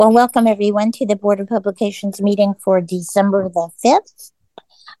Well, welcome everyone to the Board of Publications meeting for December the 5th.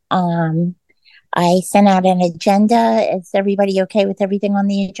 I sent out an agenda. Is everybody okay with everything on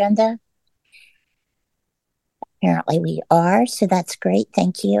the agenda? Apparently we are, so that's great.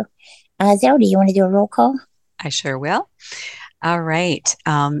 Thank you. Zell, do you want to do a roll call? I sure will. All right.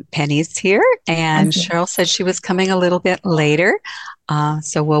 Penny's here, and Cheryl said she was coming a little bit later.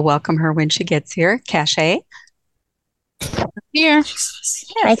 So we'll welcome her when she gets here. Cache. Here. Yes,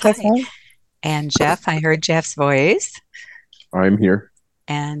 Hi, Cache. And Jeff, I heard Jeff's voice. I'm here.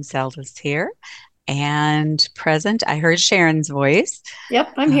 And Zelda's here. And present, I heard Sharon's voice.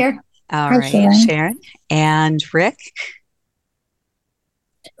 Yep, I'm here. All Hi, right, Sharon. And Rick.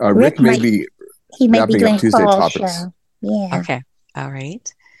 Rick may be wrapping up Tuesday topics. Show. Yeah. Okay. All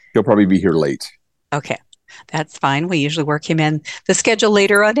right. He'll probably be here late. Okay. That's fine. We usually work him in the schedule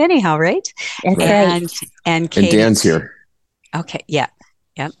later on anyhow, right? That's right. And Kate. And Dan's here. Okay. Yeah.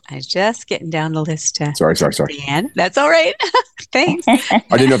 Yep. I was just getting down the list. Sorry. Dan. That's all right. Thanks. I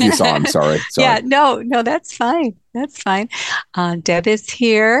didn't know if you saw him. Sorry. Yeah. No, that's fine. That's fine. Deb is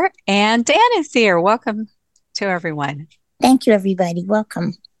here and Dan is here. Welcome to everyone. Thank you, everybody.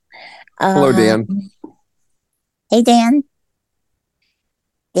 Welcome. Hello, Dan. Hey, Dan.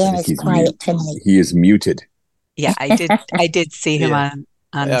 Dan is quiet tonight. He is muted. Yeah, I did see him on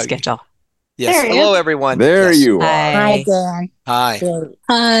the schedule. Yes. Hello, everyone. There you are. Hi, Dan. Hi.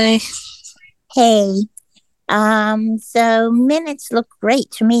 Hi. Hey. So minutes look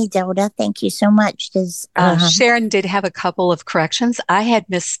great to me, Zelda. Thank you so much. Sharon did have a couple of corrections. I had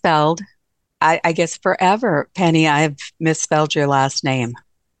misspelled, I guess forever, Penny, I've misspelled your last name.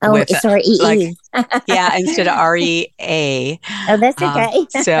 Oh, it's R-E-E. Yeah, instead of R-E-A. Oh, that's okay.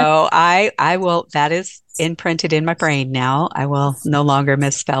 So I will, that is imprinted in my brain now. I will no longer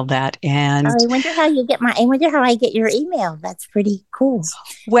misspell that. And I wonder how I get your email. That's pretty cool.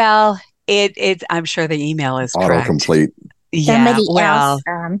 Well, I'm sure the email is correct. Autocomplete. Somebody else.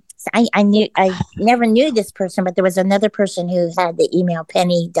 I never knew this person, but there was another person who had the email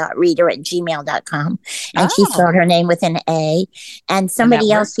penny.reader@gmail.com, and she spelled her name with an A, and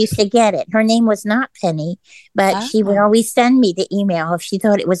somebody else used to get it. Her name was not Penny, but she would always send me the email if she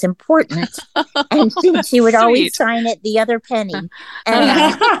thought it was important, and she would always sign it the other Penny.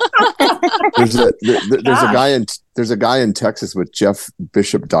 And, there's a guy in Texas with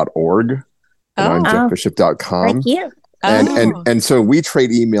jeffbishop.org, and I'm jeffbishop.com. Thank you. And so we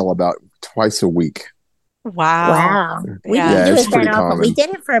trade email about twice a week. Wow. We didn't do it that often. We did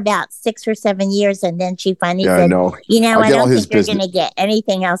it for about 6 or 7 years, and then she finally said, I don't think you're going to get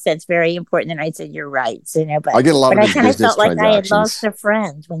anything else that's very important. And I said, you're right. So, but I get a lot of I kind of felt like I had transactions. lost a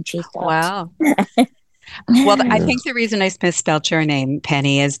friend when she stopped. Wow. Well, I think the reason I misspelled your name,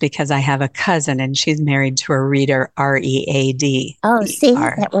 Penny, is because I have a cousin and she's married to a reader, R-E-A-D. Oh, see,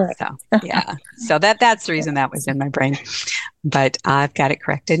 that works. So, yeah. So that's the reason that was in my brain. But I've got it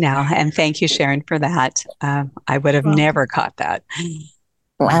corrected now. And thank you, Sharon, for that. I would have never caught that.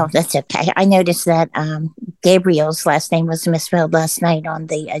 Well, that's okay. I noticed that Gabriel's last name was misspelled last night on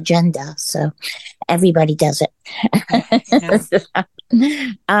the agenda. So everybody does it.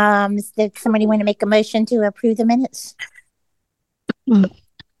 Did somebody want to make a motion to approve the minutes?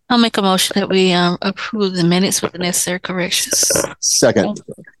 I'll make a motion that we approve the minutes with the necessary corrections. Second.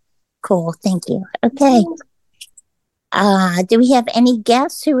 Cool. Thank you. Okay. Do we have any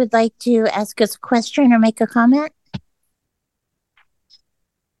guests who would like to ask us a question or make a comment?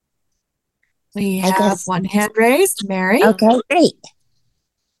 We have one hand raised. Mary. Okay, great.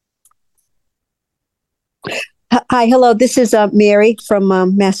 Hi, hello. This is Mary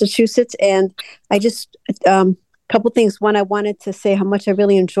from Massachusetts, and I just a couple things. One, I wanted to say how much I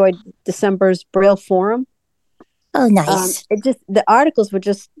really enjoyed December's Braille Forum. Oh, nice! The articles were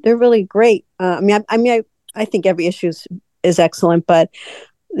they're really great. I think every issue is excellent, but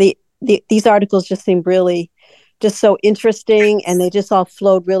these articles just seem really just so interesting, and they just all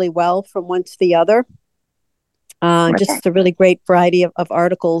flowed really well from one to the other. Just a really great variety of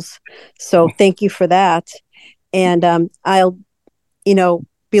articles. So thank you for that. And I'll,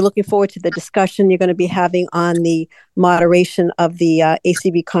 be looking forward to the discussion you're going to be having on the moderation of the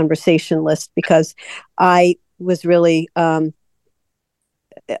ACB conversation list, because I was really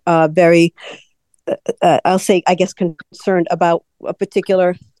very, I'll say, I guess, concerned about a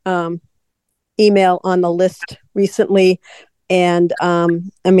particular email on the list recently. And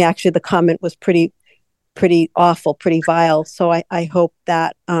actually the comment was pretty awful, pretty vile. So I hope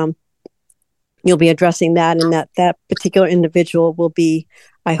that you'll be addressing that, and that particular individual will be,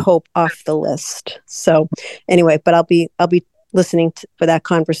 I hope, off the list. So anyway, but I'll be listening for that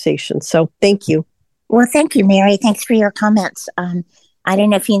conversation. So thank you. Well, thank you, Mary. Thanks for your comments. I don't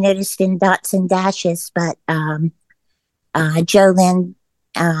know if you noticed in Dots and Dashes, but Jolynn,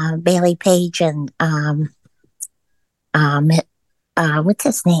 Bailey Page, and what's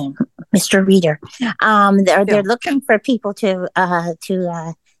his name, Mr. Reader. They're looking for people to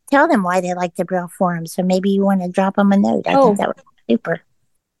tell them why they like the Braille Forum. So maybe you want to drop them a note. I think that would be super.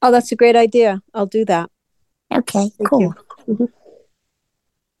 Oh, that's a great idea. I'll do that. Okay, cool.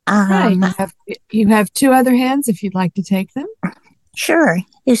 Right. You have two other hands if you'd like to take them. Sure.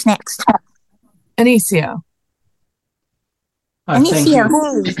 Who's next? Anicio. Anicio,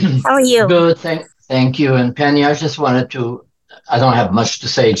 hey, how are you? Good, thank you. And Penny, I don't have much to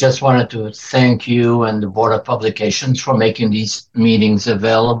say, just wanted to thank you and the Board of Publications for making these meetings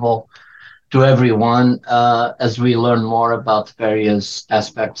available to everyone as we learn more about various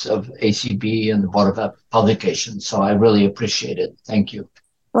aspects of ACB and the Board of Publications. So I really appreciate it. Thank you.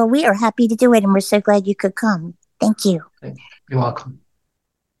 Well, we are happy to do it, and we're so glad you could come. Thank you. You're welcome.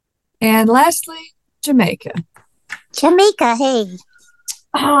 And lastly, Jamaica. Jamaica, hey.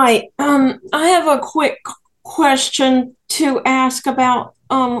 Hi. I have a quick question to ask about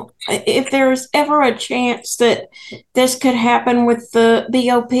if there's ever a chance that this could happen with the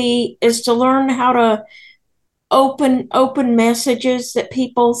BOP, is to learn how to open messages that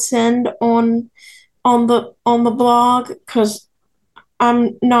people send on the blog, because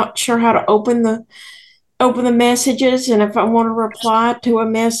I'm not sure how to open the messages, and if I want to reply to a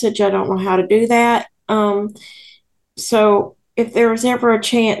message, I don't know how to do that. So if there's ever a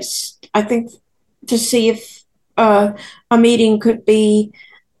chance, I think, to see if a meeting could be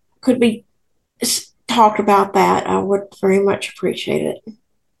talked about that, I would very much appreciate it.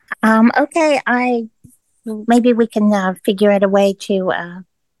 Okay, maybe we can figure out a way to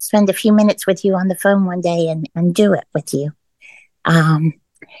spend a few minutes with you on the phone one day and do it with you.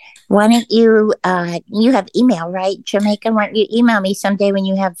 Why don't you have email, right, Jamaica? Why don't you email me someday when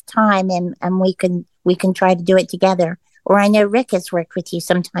you have time, and we can try to do it together. Or I know Rick has worked with you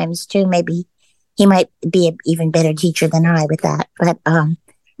sometimes too. Maybe he might be an even better teacher than I with that. But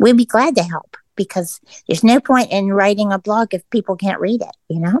we'd be glad to help, because there's no point in writing a blog if people can't read it,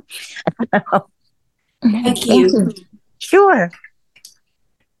 you know? Thank you. Sure.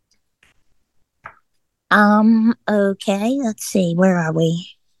 Okay, let's see. Where are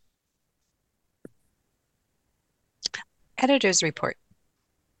we? Editor's report.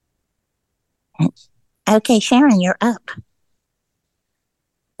 Okay, Sharon, you're up.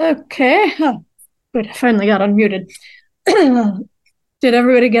 Okay. Oh, good. I finally got unmuted. Did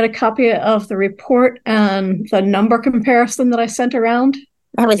everybody get a copy of the report and the number comparison that I sent around?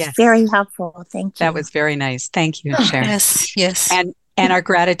 That was very helpful. Thank you. That was very nice. Thank you, Sharon. Yes. And our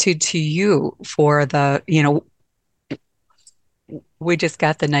gratitude to you for the, we just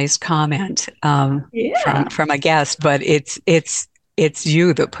got the nice comment from a guest, but it's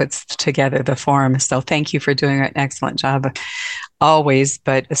you that puts together the forum. So thank you for doing an excellent job always,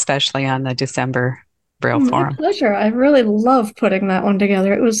 but especially on the December Braille Forum. My pleasure. I really love putting that one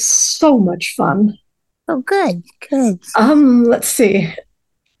together. It was so much fun. Oh, good. Let's see.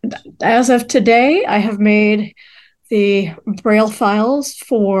 As of today, I have made the Braille files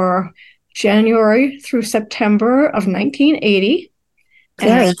for January through September of 1980.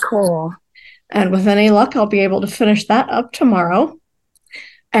 Very cool. And with any luck, I'll be able to finish that up tomorrow.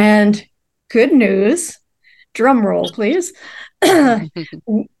 And good news, drum roll, please.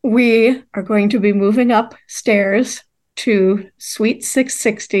 We are going to be moving upstairs to Suite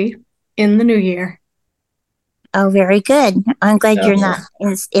 660 in the new year. Oh, very good. I'm glad you're not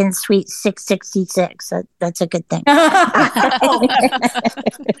in Suite 666. That's a good thing.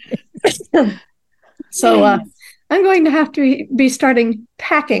 So I'm going to have to be starting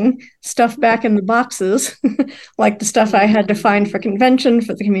packing stuff back in the boxes, like the stuff I had to find for convention,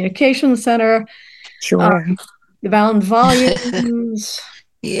 for the communication center. Sure. The bound volumes.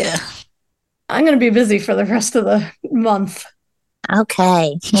 Yeah. I'm going to be busy for the rest of the month.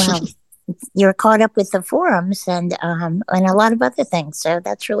 Okay. Well, you're caught up with the forums and a lot of other things. So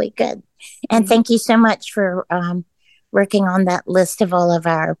that's really good. And thank you so much for working on that list of all of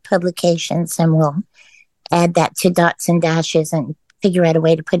our publications. And we'll add that to Dots and Dashes and figure out a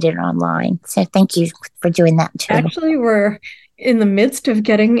way to put it online. So thank you for doing that too. Actually, we're in the midst of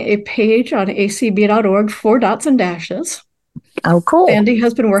getting a page on acb.org for Dots and Dashes. Oh, cool. Andy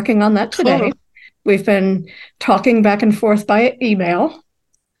has been working on that today. Cool. We've been talking back and forth by email.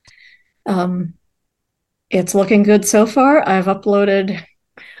 It's looking good so far. I've uploaded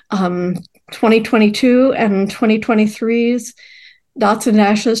 2022 and 2023's Dots and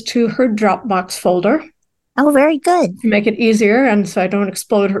Dashes to her Dropbox folder. Oh, very good. To make it easier, and so I don't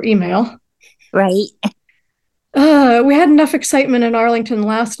explode her email. Right. We had enough excitement in Arlington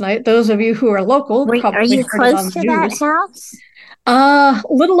last night. Those of you who are local probably are you heard it on close the to that news. house? A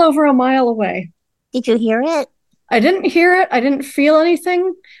little over a mile away. Did you hear it? I didn't hear it. I didn't feel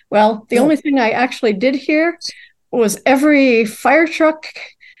anything. Well, the only thing I actually did hear was every fire truck,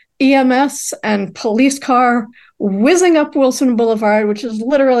 EMS, and police car whizzing up Wilson Boulevard, which is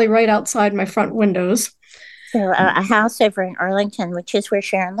literally right outside my front windows. So a house over in Arlington, which is where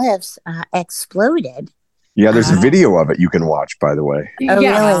Sharon lives, exploded. Yeah, there's a video of it you can watch, by the way. Oh,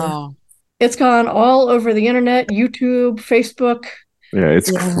 yes. really? It's gone all over the internet, YouTube, Facebook. Yeah,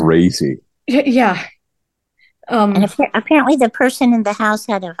 it's crazy. Yeah. And apparently the person in the house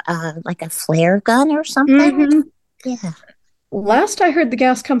had like a flare gun or something. Mm-hmm. Yeah. Last I heard, the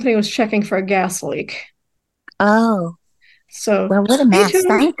gas company was checking for a gas leak. Oh. So, well, what a mess.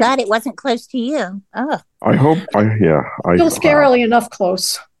 Thank God it wasn't close to you. Oh. I hope, still scarily enough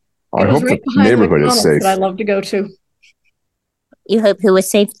close. I hope the neighborhood is safe. That I love to go to. You hope who was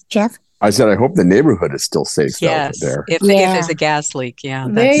safe, Jeff? I said, I hope the neighborhood is still safe. Yes, there. If there's a gas leak, They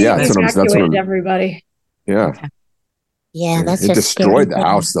evacuated everybody. Yeah. Okay. Yeah, that's it destroyed the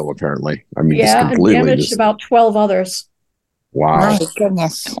house, though. Apparently, I mean, yeah, just completely and damaged about 12 others. Wow! My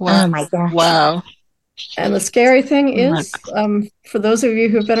goodness! Wow. Oh my gosh! Wow! And the scary thing is, for those of you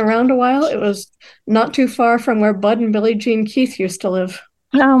who've been around a while, it was not too far from where Bud and Billie Jean Keith used to live.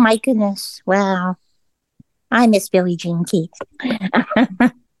 Oh my goodness! Wow! I miss Billie Jean Keith.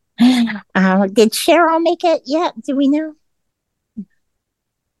 Did Cheryl make it yet? Do we know?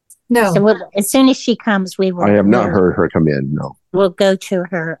 No. So as soon as she comes, we will. I have not heard her come in. No. We'll go to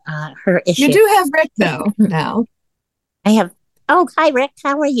her issue. You do have Rick though now. I have. Oh, hi Rick.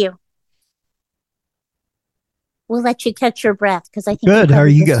 How are you? We'll let you catch your breath because I think. Good. How are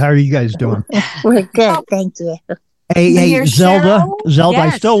you guys doing? We're good. Thank you. Hey, Zelda. Zelda,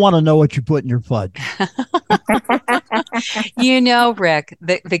 Yes. I still want to know what you put in your fudge. Rick,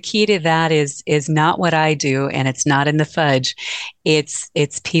 the key to that is not what I do, and it's not in the fudge. It's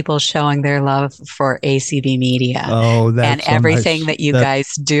people showing their love for ACB Media. Oh, that's and everything that you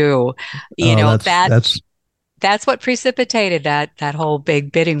guys do. That's what precipitated that whole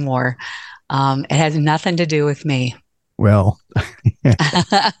big bidding war. It has nothing to do with me. Well, and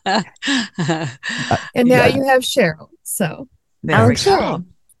now you have Cheryl. So there we go.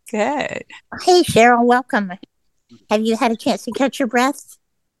 Good. Hey, Cheryl, welcome. Have you had a chance to catch your breath?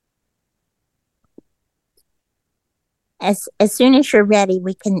 As soon as you're ready,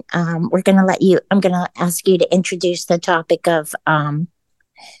 we can. We're going to let you. I'm going to ask you to introduce the topic of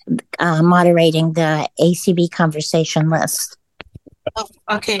moderating the ACB conversation list. Oh,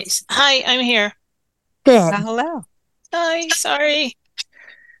 okay. Hi, I'm here. Good. Hello. Hi. Sorry.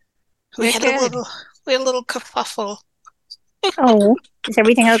 We had a little kerfuffle. Oh, is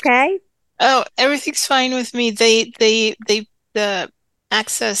everything okay? Oh, everything's fine with me. The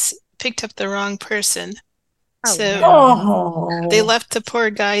Access picked up the wrong person. So they left the poor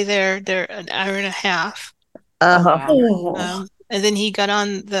guy there an hour and a half. And then he got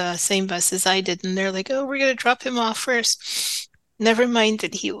on the same bus as I did, and they're like, "Oh, we're gonna drop him off first." Never mind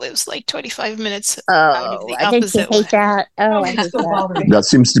that he lives like 25 minutes out of the opposite way. That? Oh, I hate that. That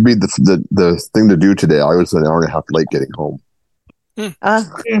seems to be the thing to do today. I was an hour and a half late getting home.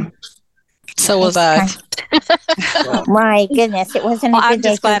 So was I. My goodness, it wasn't. I'm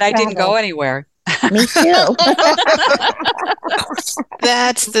just glad I didn't go anywhere. Me too.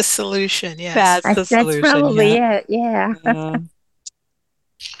 That's the solution. Yes, that's the solution. That's probably it. Yeah.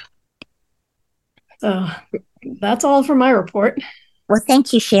 That's all for my report. Well,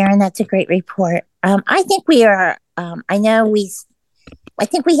 thank you, Sharon. That's a great report. I think we are. I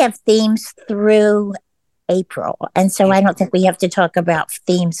think we have themes through April, and so I don't think we have to talk about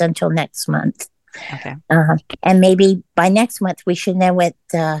themes until next month. Okay. And maybe by next month we should know what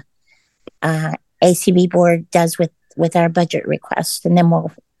the ACB board does with our budget request, and then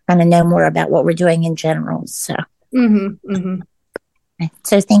we'll kind of know more about what we're doing in general. So.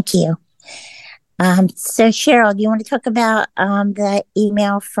 So thank you. So Cheryl, do you want to talk about the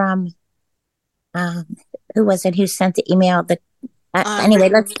email from who was it who sent the email? Anyway,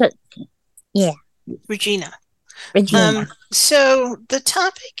 let's put Regina. So the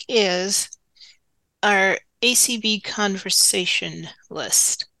topic is our ACB conversation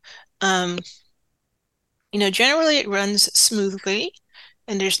list. Generally it runs smoothly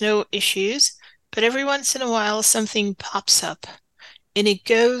and there's no issues, but every once in a while something pops up, and it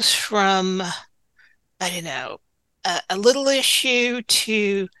goes from a little issue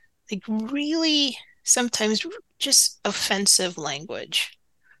to like really sometimes just offensive language.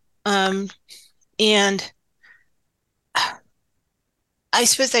 And I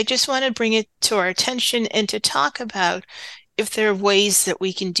suppose I just want to bring it to our attention and to talk about if there are ways that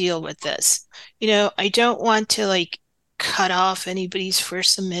we can deal with this. I don't want to cut off anybody's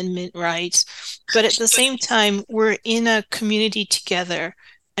First Amendment rights, but at the same time, we're in a community together,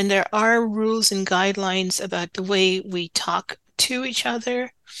 and there are rules and guidelines about the way we talk to each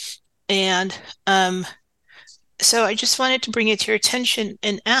other. And so I just wanted to bring it to your attention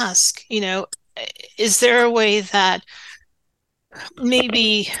and ask, is there a way that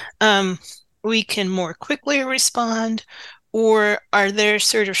maybe we can more quickly respond, or are there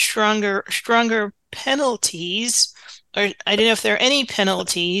sort of stronger penalties, or I don't know if there are any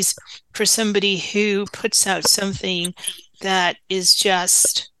penalties for somebody who puts out something that is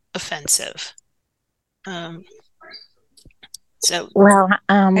just offensive? With the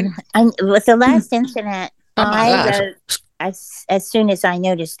last incident, as soon as I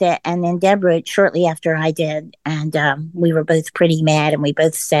noticed it, and then Deborah shortly after I did, and we were both pretty mad, and we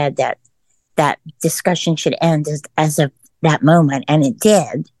both said that discussion should end as of that moment, and it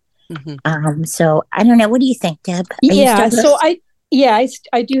did. Mm-hmm. So I don't know. What do you think, Deb? I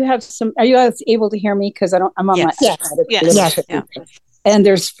do have some. Are you guys able to hear me? Because I'm on my yes. And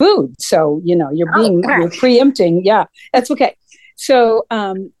there's food, so you're preempting. Yeah, that's okay. So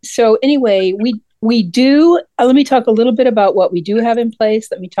anyway, we do. Let me talk a little bit about what we do have in place.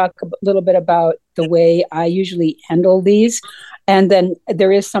 Let me talk a little bit about the way I usually handle these, and then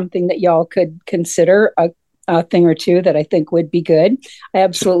there is something that y'all could consider, a thing or two that I think would be good. I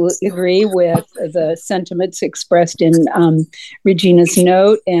absolutely agree with the sentiments expressed in Regina's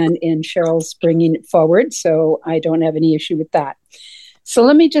note and in Cheryl's bringing it forward, so I don't have any issue with that. So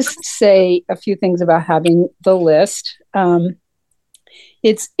let me just say a few things about having the list.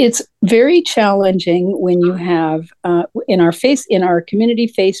 It's very challenging when you have in our community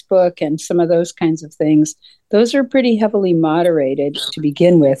Facebook and some of those kinds of things. Those are pretty heavily moderated to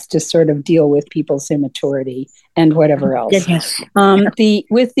begin with, to sort of deal with people's immaturity and whatever else. With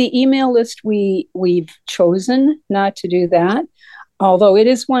the email list, we've chosen not to do that, although it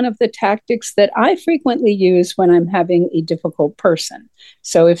is one of the tactics that I frequently use when I'm having a difficult person.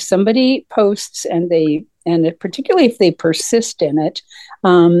 So if somebody posts and particularly if they persist in it,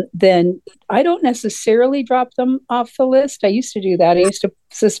 then I don't necessarily drop them off the list. I used to do that. I used to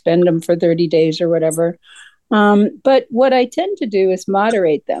suspend them for 30 days or whatever. But what I tend to do is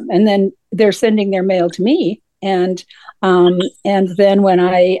moderate them, and then they're sending their mail to me. And then when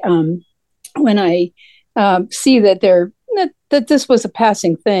I see that this was a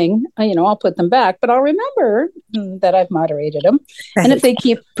passing thing, I'll put them back, but I'll remember that I've moderated them. Right. And if they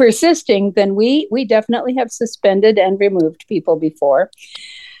keep persisting, then we definitely have suspended and removed people before.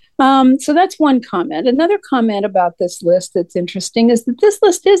 So that's one comment. Another comment about this list that's interesting is that this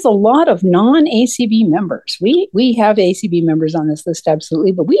list is a lot of non-ACB members. We have ACB members on this list,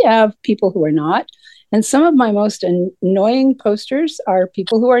 absolutely, but we have people who are not. And some of my most annoying posters are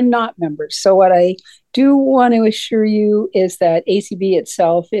people who are not members. So what I do want to assure you is that ACB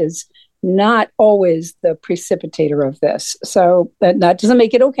itself is not always the precipitator of this. So that doesn't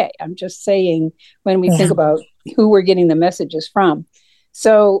make it okay. I'm just saying when we think about who we're getting the messages from.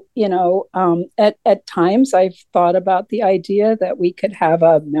 So, at times I've thought about the idea that we could have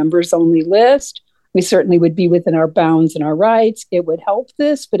a members only list. We certainly would be within our bounds and our rights. It would help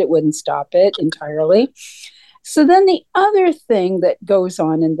this, but it wouldn't stop it entirely. So then the other thing that goes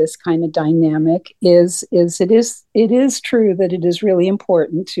on in this kind of dynamic is it is true that it is really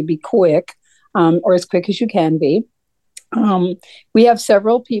important to be quick, or as quick as you can be. We have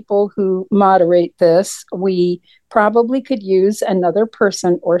several people who moderate this. We probably could use another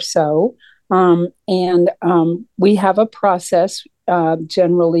person or so. And we have a process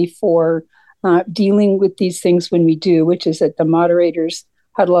generally for dealing with these things when we do, which is that the moderators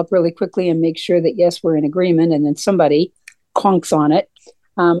huddle up really quickly and make sure that, yes, we're in agreement, and then somebody conks on it.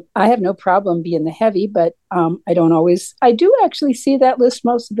 I have no problem being the heavy, but I do actually see that list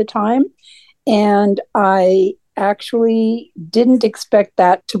most of the time. And I actually didn't expect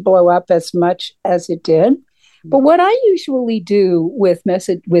that to blow up as much as it did. But what I usually do with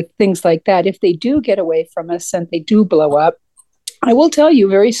things like that, if they do get away from us and they do blow up, I will tell you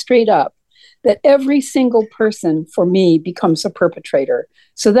very straight up that every single person for me becomes a perpetrator.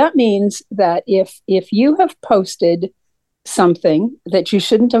 So that means that if you have posted something that you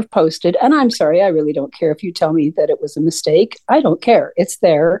shouldn't have posted, and I'm sorry, I really don't care if you tell me that it was a mistake. I don't care. It's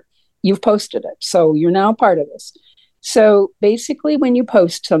there. You've posted it. So you're now part of this. So basically, when you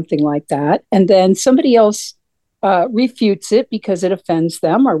post something like that, and then somebody else refutes it because it offends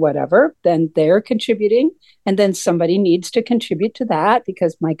them or whatever, then they're contributing. And then somebody needs to contribute to that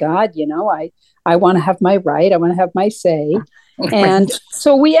because, my God, I want to have my right. I want to have my say. And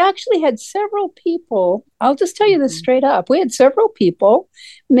so we actually had several people, I'll just tell you this straight up. We had several people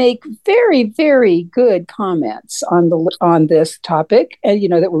make very, very good comments on this topic, and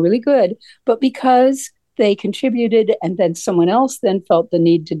that were really good. But because they contributed and then someone else then felt the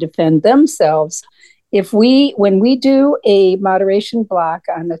need to defend themselves, when we do a moderation block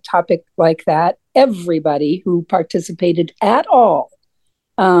on a topic like that, everybody who participated at all,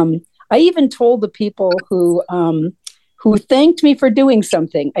 I even told the people who thanked me for doing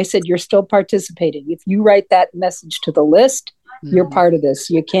something, I said, you're still participating. If you write that message to the list, you're part of this.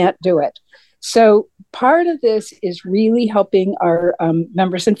 You can't do it. So part of this is really helping our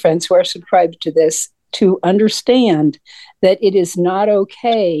members and friends who are subscribed to this to understand that it is not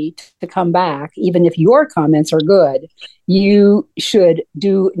okay to come back, even if your comments are good. You should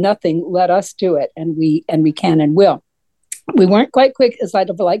do nothing. Let us do it, and we can and will. We weren't quite quick as I'd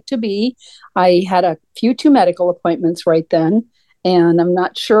have liked to be. I had a few 2 medical appointments right then, and I'm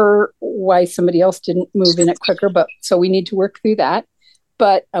not sure why somebody else didn't move in it quicker. But so we need to work through that.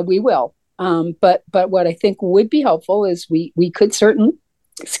 But we will. But what I think would be helpful is we could certainly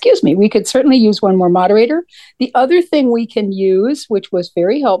use one more moderator. The other thing we can use, which was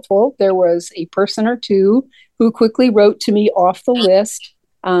very helpful, there was a person or two who quickly wrote to me off the list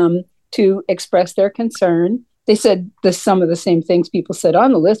to express their concern. They said some of the same things people said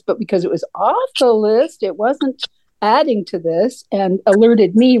on the list, but because it was off the list, it wasn't adding to this, and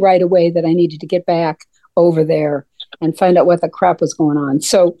alerted me right away that I needed to get back over there and find out what the crap was going on.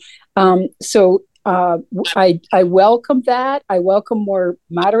 So I welcome that. I welcome more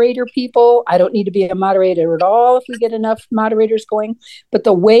moderator people. I don't need to be a moderator at all if we get enough moderators going. But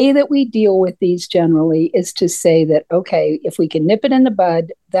the way that we deal with these generally is to say that, okay, if we can nip it in the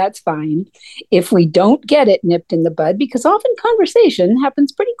bud, that's fine. If we don't get it nipped in the bud, because often conversation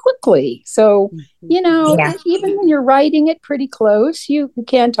happens pretty quickly. So, even when you're writing it pretty close, you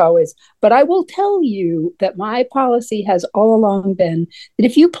can't always. But I will tell you that my policy has all along been that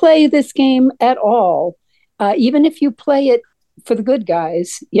if you play this game at all, even if you play it for the good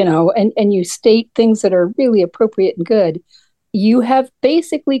guys, and you state things that are really appropriate and good, you have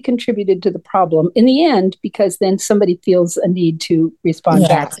basically contributed to the problem in the end, because then somebody feels a need to respond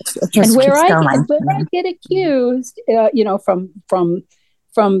back. And where I get accused,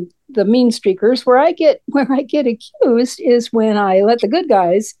 from the mean streakers, where I get accused is when I let the good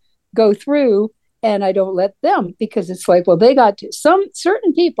guys go through and I don't let them, because it's like, well, they got to. Some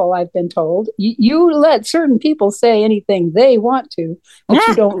certain people, I've been told, you let certain people say anything they want to, but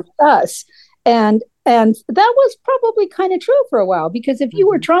you don't let us. And that was probably kind of true for a while, because if you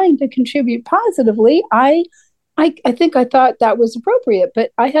were trying to contribute positively, I think I thought that was appropriate.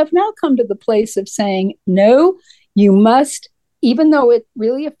 But I have now come to the place of saying, no, you must, even though it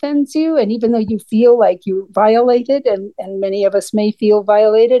really offends you, and even though you feel like you violated, and many of us may feel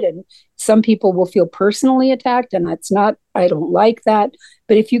violated, and some people will feel personally attacked, and I don't like that.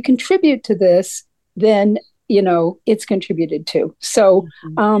 But if you contribute to this, then, it's contributed to. So,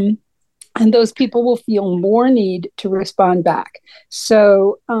 and those people will feel more need to respond back.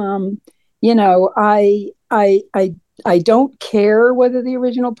 So, I don't care whether the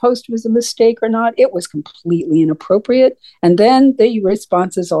original post was a mistake or not. It was completely inappropriate. And then the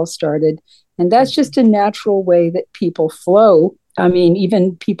responses all started. And that's just a natural way that people flow. I mean,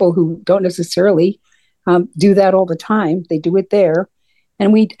 even people who don't necessarily do that all the time, they do it there.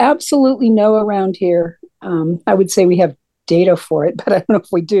 And we absolutely know around here, I would say we have data for it, but I don't know if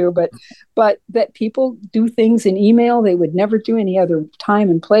we do, but that people do things in email they would never do any other time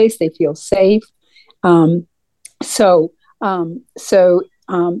and place. They feel safe. So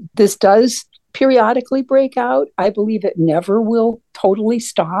this does periodically break out. I believe it never will totally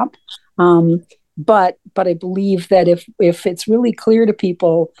stop. But I believe that if it's really clear to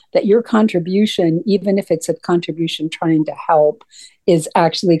people that your contribution, even if it's a contribution trying to help, is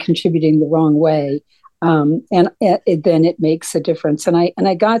actually contributing the wrong way, then it makes a difference. And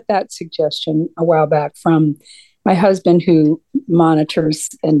I got that suggestion a while back from my husband, who monitors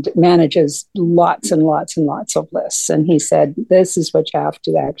and manages lots and lots and lots of lists. And he said, this is what you have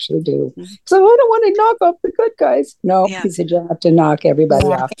to actually do. So I don't want to knock off the good guys. No, he said, you have to knock everybody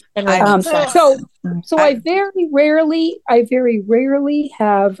off. So I very rarely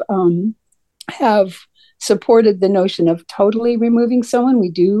have supported the notion of totally removing someone. We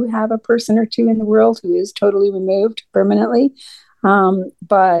do have a person or two in the world who is totally removed permanently.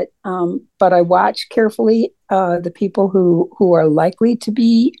 But I watch carefully the people who are likely to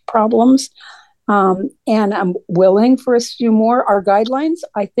be problems, And I'm willing for us to do more. Our guidelines,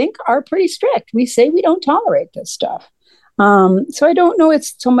 I think, are pretty strict. We say we don't tolerate this stuff. So I don't know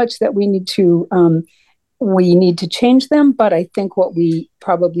it's so much that we need to change them, but I think what we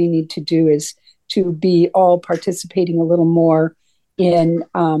probably need to do is to be all participating a little more in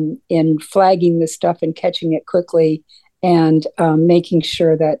flagging this stuff and catching it quickly, and making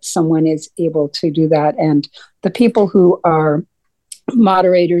sure that someone is able to do that. And the people who are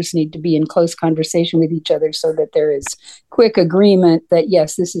moderators need to be in close conversation with each other so that there is quick agreement that,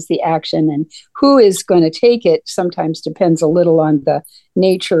 yes, this is the action, and who is going to take it sometimes depends a little on the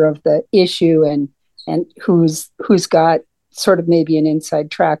nature of the issue and who's got sort of maybe an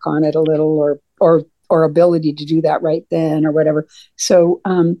inside track on it a little, or ability to do that right then or whatever. So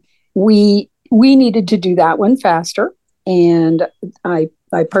we needed to do that one faster. And I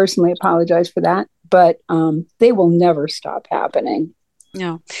personally apologize for that, but they will never stop happening.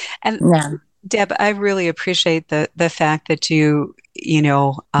 No. And Deb, I really appreciate the fact that you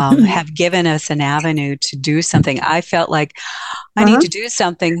have given us an avenue to do something. I felt like I need to do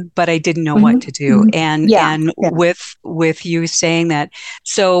something, but I didn't know what to do. And with you saying that,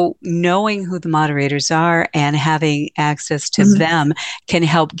 so knowing who the moderators are and having access to them can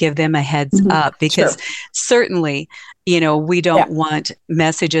help give them a heads up, because certainly, we don't want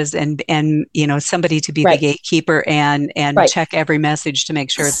messages and somebody to be the gatekeeper and check every message to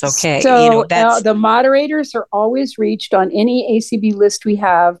make sure it's okay. So the moderators are always reached on any ACB list we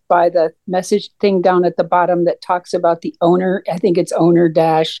have by the message thing down at the bottom that talks about the owner. I think it's owner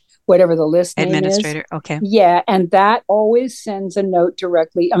dash whatever the list administrator name is. Okay. Yeah, and that always sends a note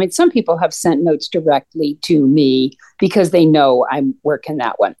directly. I mean, some people have sent notes directly to me because they know I'm working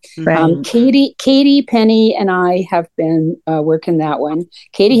that one. Right. Katie, Penny, and I have been working that one.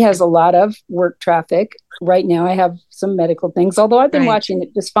 Katie has a lot of work traffic. Right now I have some medical things, although I've been watching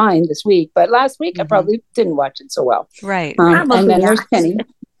it just fine this week. But last week I probably didn't watch it so well. Right. And then there's Penny.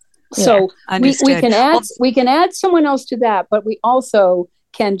 So we can add someone else to that, but we also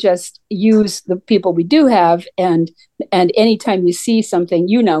can just use the people we do have, and anytime you see something,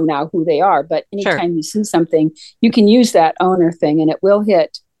 now who they are, but anytime you see something, you can use that owner thing and it will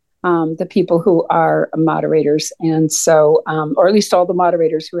hit the people who are moderators. And so, or at least all the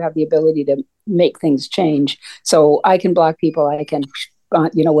moderators who have the ability to make things change. So I can block people, I can,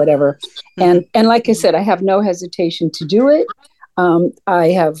 whatever. And like I said, I have no hesitation to do it. I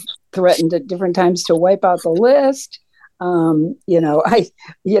have threatened at different times to wipe out the list. So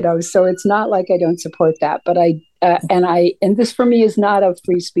it's not like I don't support that, but and this for me is not a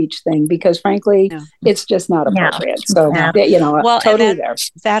free speech thing, because frankly, it's just not appropriate. So, totally there.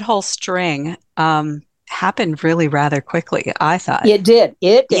 That whole string, happened really rather quickly. I thought it did.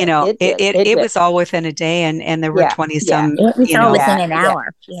 It was all within a day, and there were 20 some. It was all within an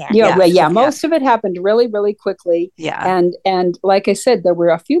hour. Most of it happened really, really quickly. Yeah. And like I said, there were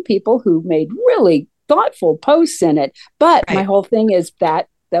a few people who made really thoughtful posts in it, but my whole thing is that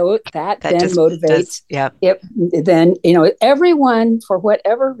then motivates it. Then everyone, for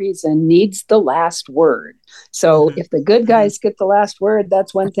whatever reason, needs the last word. So if the good guys get the last word,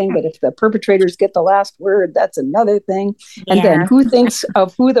 that's one thing, but if the perpetrators get the last word, that's another thing. And then who thinks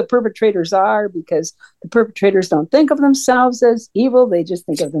of who the perpetrators are, because the perpetrators don't think of themselves as evil, they just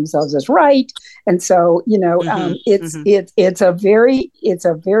think of themselves as right. And so it's a very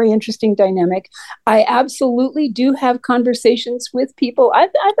interesting dynamic. I absolutely do have conversations with people.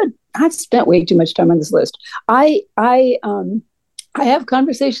 I've spent way too much time on this list. I have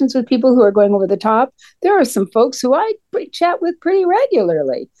conversations with people who are going over the top. There are some folks who I chat with pretty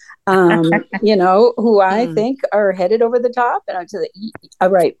regularly, who I think are headed over the top. And I say, all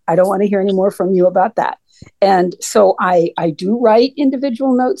right, I don't want to hear any more from you about that. And so I do write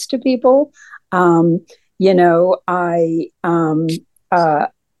individual notes to people. I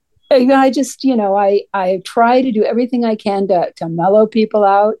try to do everything I can to mellow people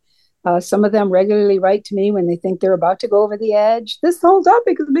out. Some of them regularly write to me when they think they're about to go over the edge. This whole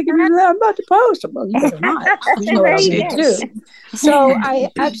topic is making me I'm about to post. Well, you better not. You know what else you do. So I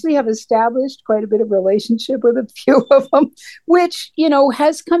actually have established quite a bit of relationship with a few of them, which,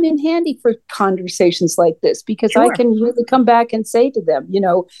 has come in handy for conversations like this, because I can really come back and say to them,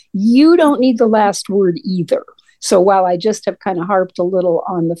 you don't need the last word either. So while I just have kind of harped a little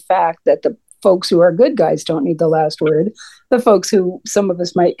on the fact that the folks who are good guys don't need the last word, the folks who some of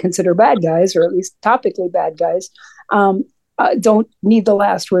us might consider bad guys, or at least topically bad guys, don't need the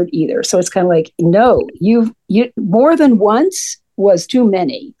last word either. So it's kind of like, no, you more than once was too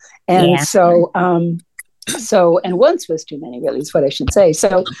many. And and once was too many, really, is what I should say.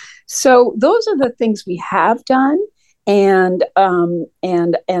 So those are the things we have done. And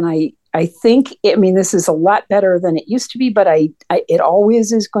think, I mean, this is a lot better than it used to be, but it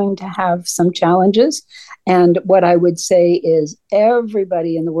always is going to have some challenges. And what I would say is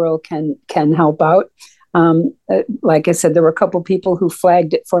everybody in the world can help out. Like I said, there were a couple people who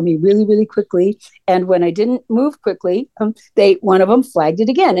flagged it for me really, really quickly. And when I didn't move quickly, one of them flagged it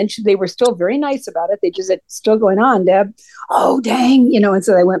again. And they were still very nice about it. They just said, still going on, Deb. Oh, dang. And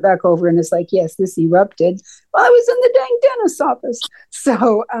so I went back over and it's like, yes, this erupted while I was in the dang dentist's office.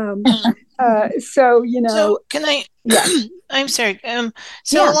 So, So can I, yeah. I'm sorry. A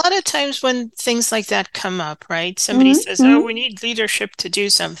lot of times when things like that come up, right? Somebody says, oh, we need leadership to do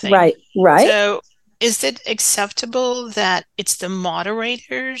something. Right. So is it acceptable that it's the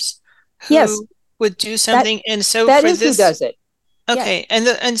moderators who would do something? Who does it. Okay.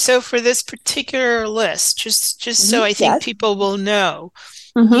 Yes. And so for this particular list, just so I think people will know,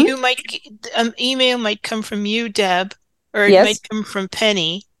 you might, email might come from you, Deb, or it might come from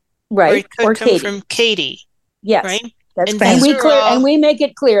Penny. Right. Or it could come from Katie. Yes. Right. That's right. And we make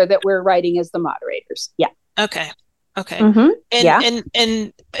it clear that we're writing as the moderators. Yeah. Okay. Mm-hmm.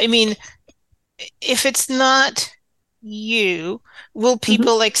 And I mean, if it's not you, will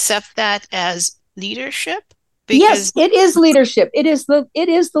people accept that as leadership? Yes, it is leadership. It is the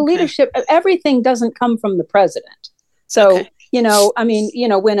leadership. Everything doesn't come from the president. So, I mean,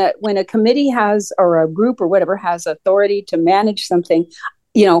 when a committee has, or a group or whatever has authority to manage something,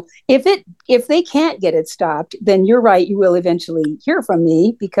 if they can't get it stopped, then you're right. You will eventually hear from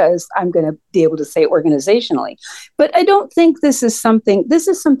me because I'm going to be able to say organizationally. But I don't think this is something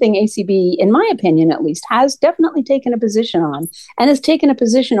ACB, in my opinion, at least, has definitely taken a position on and has taken a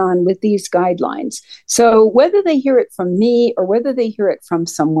position on with these guidelines. So whether they hear it from me or whether they hear it from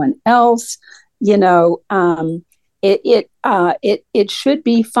someone else, it should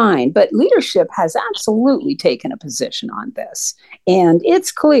be fine. But leadership has absolutely taken a position on this. And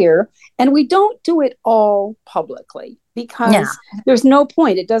it's clear. And we don't do it all publicly because there's no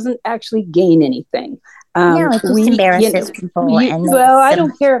point. It doesn't actually gain anything. It just embarrasses people. I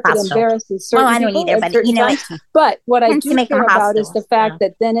don't care if it embarrasses certain people. I don't either, but what I do care about is the fact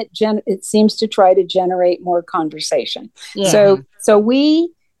that then it seems to try to generate more conversation. Yeah. So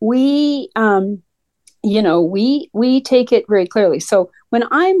we take it very clearly. So when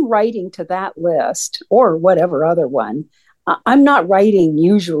I'm writing to that list or whatever other one, I'm not writing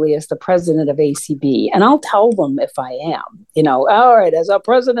usually as the president of ACB, and I'll tell them if I am, all right, as a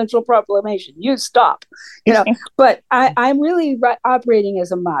presidential proclamation, you stop, but I'm really operating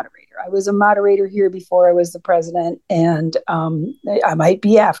as a moderator. I was a moderator here before I was the president, and I might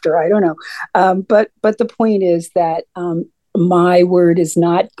be after, I don't know. But the point is that my word is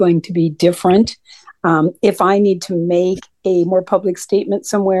not going to be different. If I need to make a more public statement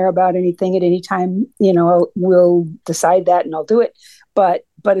somewhere about anything at any time, we'll decide that and I'll do it. But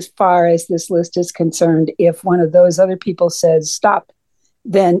as far as this list is concerned, if one of those other people says stop,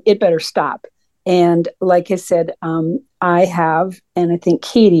 then it better stop. And like I said, I have, and I think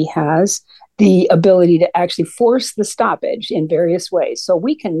Katie has, the ability to actually force the stoppage in various ways. So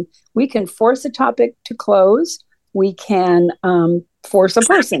we can force a topic to close. We can force a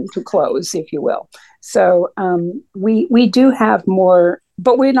person to close, if you will. So we do have more,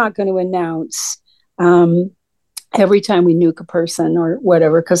 but we're not going to announce every time we nuke a person or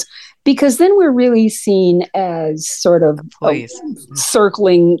whatever, because then we're really seen as sort of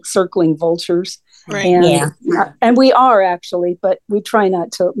circling vultures. Right. And we are actually, but we try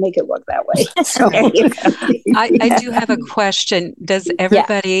not to make it look that way. So, I do have a question. Does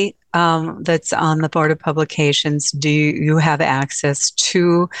everybody that's on the Board of Publications, do you have access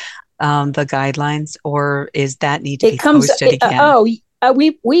to the guidelines, or is that need to be posted again?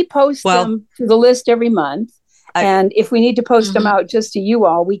 We post them to the list every month. And if we need to post them out just to you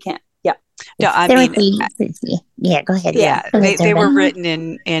all, we can. Yeah. No, I mean, go ahead. Yeah, they were written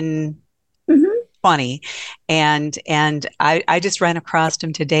in 20, and I just ran across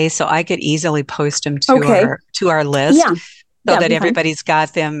them today, so I could easily post them to our list. Yeah. So that everybody's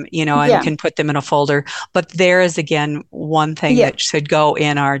got them, and can put them in a folder. But there is, again, one thing that should go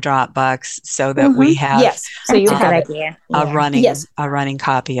in our Dropbox so that we have so you have a running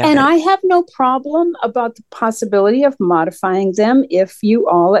copy of it. And I have no problem about the possibility of modifying them if you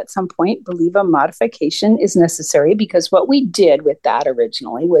all at some point believe a modification is necessary, because what we did with that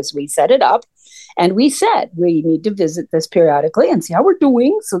originally was we set it up. And we said we need to visit this periodically and see how we're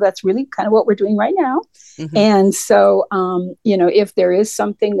doing. So that's really kind of what we're doing right now. Mm-hmm. And so, if there is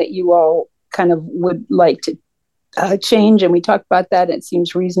something that you all kind of would like to change, and we talked about that, it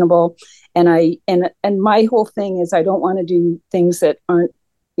seems reasonable. And my whole thing is I don't want to do things that aren't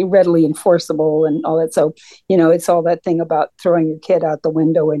readily enforceable and all that. So, it's all that thing about throwing your kid out the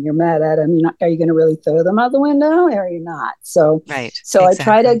window when you're mad at them. Are you going to really throw them out the window or are you not? So, right. So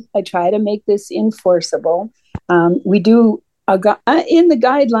exactly. I try to make this enforceable. We do in the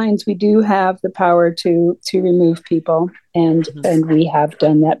guidelines, we do have the power to remove people, and we have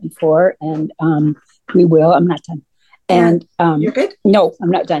done that before, and we will. I'm not done. And you're good? No,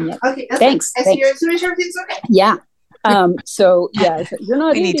 I'm not done yet. Okay. Thanks. I see your everything's okay. Yeah. So you're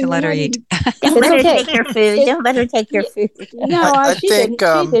not. We need to let her eat. Don't let her take your food. Don't let her take your food. No, she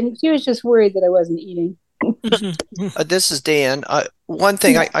didn't. She was just worried that I wasn't eating. This is Dan. One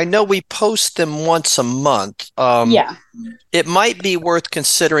thing, I know we post them once a month. Yeah. It might be worth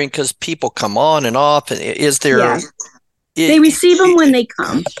considering because people come on and off. And is there? Yeah. They receive them when they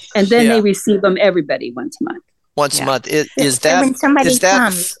come, and then they receive them everybody once a month. Once a month. Is that when somebody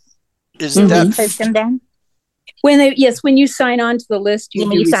comes? Is that post them then? When you sign on to the list,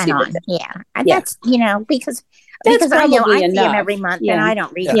 you sign on. It. Yeah. That's because I know I see them every month and I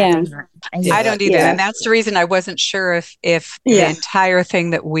don't read them every month. I don't either. And that's the reason I wasn't sure if the entire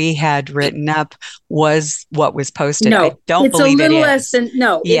thing that we had written up was what was posted. No, I don't it's believe a little it is. less than,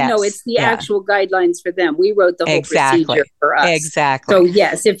 it's the actual guidelines for them. We wrote the whole procedure for us. Exactly. So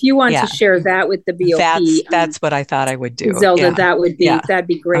yes, if you want to share that with the BOP. That's what I thought I would do. Zelda, that'd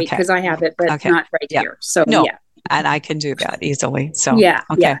be great because I have it, but not right here. So and I can do that easily. So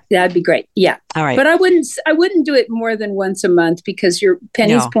that'd be great. Yeah. All right. But I wouldn't do it more than once a month because your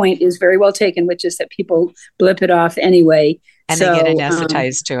Penny's point is very well taken, which is that people blip it off anyway. And they get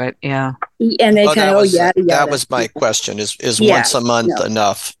anesthetized to it. Yeah. And they that was my question is once a month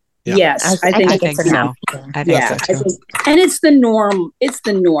enough? Yeah. Yes, I think so. I think so too. And it's the norm. It's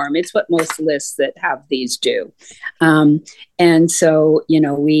the norm. It's what most lists that have these do. And so,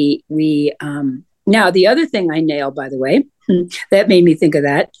 we now, the other thing I nail, by the way, that made me think of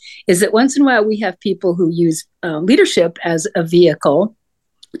that, is that once in a while we have people who use leadership as a vehicle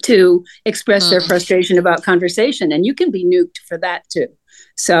to express their frustration about conversation, and you can be nuked for that too.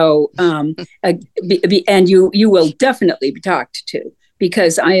 So, and you will definitely be talked to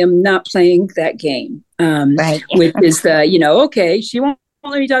because I am not playing that game, which is okay, she won't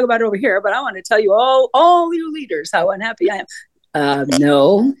let me talk about it over here, but I want to tell you all you leaders how unhappy I am.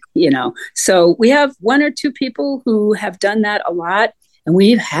 No, so we have one or two people who have done that a lot, and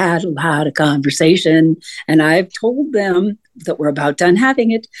we've had a lot of conversation, and I've told them that we're about done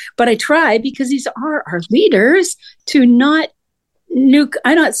having it, but I try because these are our leaders to not nuke.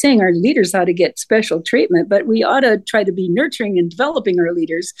 I'm not saying our leaders ought to get special treatment, but we ought to try to be nurturing and developing our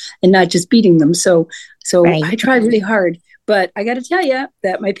leaders and not just beating them. So I try really hard. But I got to tell you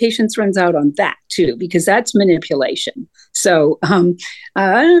that my patience runs out on that too, because that's manipulation. So I'm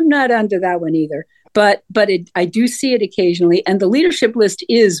not onto that one either. But I do see it occasionally, and the leadership list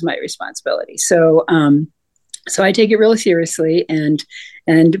is my responsibility. So I take it really seriously, and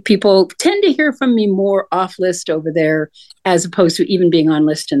people tend to hear from me more off list over there, as opposed to even being on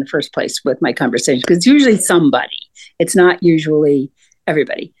list in the first place with my conversation, because it's usually somebody. It's not usually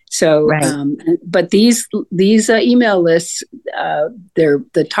everybody. So, but these email lists,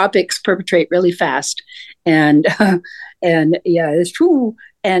 the topics perpetrate really fast, and it's true.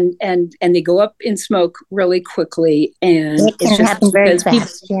 And they go up in smoke really quickly, and it's just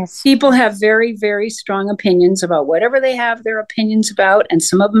because people have very, very strong opinions about whatever they have their opinions about, and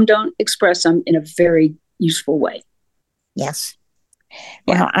some of them don't express them in a very useful way. Yes.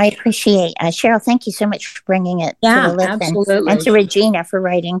 Well, I appreciate Cheryl. Thank you so much for bringing it to the list, absolutely. And to Regina for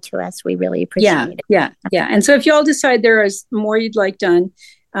writing to us. We really appreciate it. Yeah. And so if you all decide there is more you'd like done,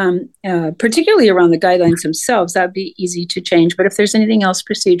 particularly around the guidelines themselves, that'd be easy to change. But if there's anything else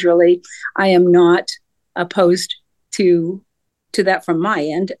procedurally, I am not opposed to that from my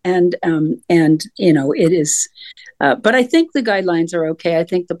end. And it is, but I think the guidelines are okay. I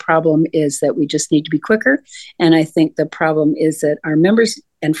think the problem is that we just need to be quicker. And I think the problem is that our members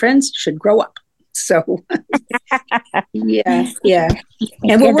and friends should grow up. So yeah.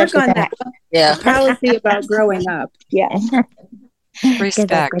 And we'll work on that. Yeah. Policy about growing up. Yeah.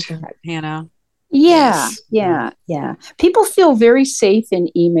 Respect, Hannah. Yeah. People feel very safe in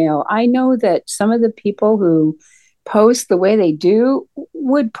email. I know that some of the people who post the way they do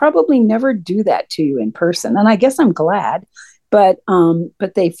would probably never do that to you in person. And I guess I'm glad, but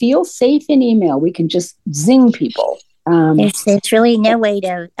they feel safe in email. We can just zing people. It's really no way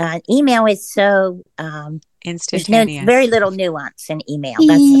to, email is so, instantaneous. Very little nuance in email.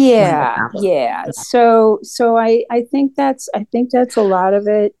 That's So I think that's a lot of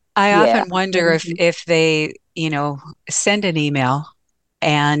it. I often wonder if they, send an email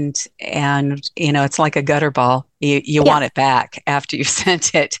and it's like a gutter ball. You want it back after you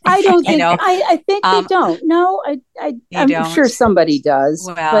sent it. I don't think. I think they don't. No, I'm don't? Sure somebody does.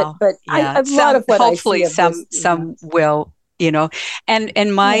 Well, but yeah. A lot of what hopefully I see some will.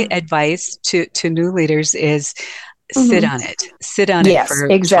 And my advice to new leaders is sit on it. Sit on it for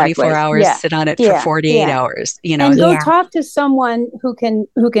 24 hours. Yeah. Sit on it for 48 hours. And go talk to someone who can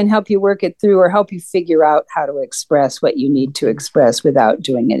help you work it through or help you figure out how to express what you need to express without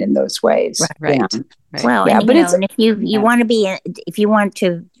doing it in those ways. Right. Right. Well, and if you want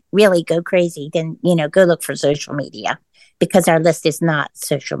to really go crazy, then go look for social media, because our list is not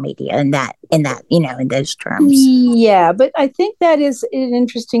social media in those terms. Yeah, but I think that is an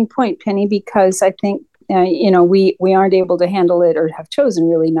interesting point, Penny, because I think we aren't able to handle it, or have chosen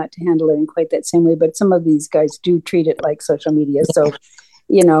really not to handle it in quite that same way. But some of these guys do treat it like social media. So,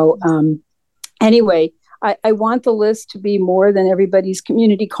 anyway, I want the list to be more than everybody's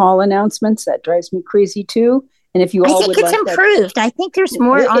community call announcements. That drives me crazy too. And if you all would like improved. I think there's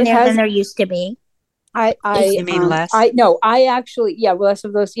more on there than there used to be. You mean less? Less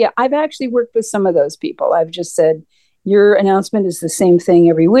of those. Yeah, I've actually worked with some of those people. I've just said, your announcement is the same thing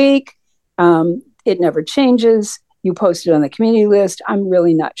every week. It never changes. You post it on the community list. I'm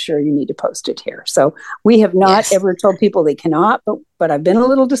really not sure you need to post it here. So we have not ever told people they cannot, but I've been a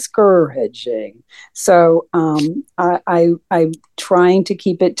little discouraging. So I'm trying to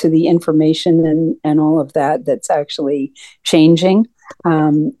keep it to the information and all of that's actually changing.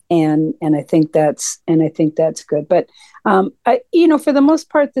 And I think that's good. But for the most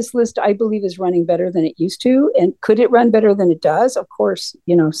part, this list I believe is running better than it used to. And could it run better than it does? Of course,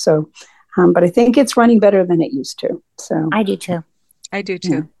 so. But I think it's running better than it used to. So I do too.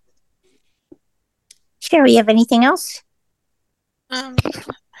 Yeah. Sherry, you have anything else? No,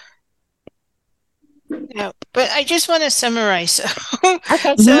 but I just want to summarize.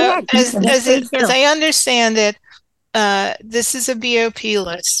 Okay. So as I understand it, this is a BOP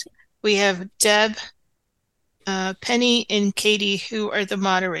list. We have Deb, Penny, and Katie, who are the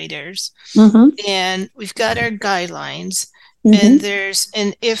moderators, and we've got our guidelines. And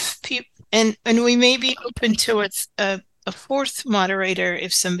if people and we may be open to a fourth moderator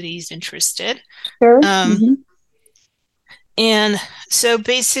if somebody's interested. Sure. And so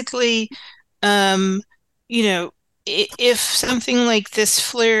basically, if something like this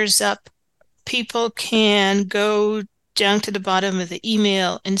flares up, people can go down to the bottom of the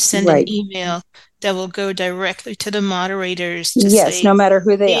email and send an email that will go directly to the moderators to say, no matter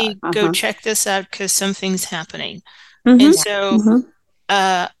who they are. Go check this out because something's happening. And so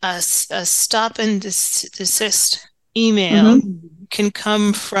a stop and desist email can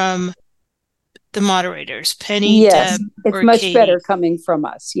come from the moderators, Penny, Deb, it's or much Katie. better coming from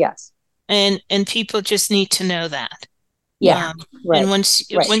us. Yes. And people just need to know that. Yeah. And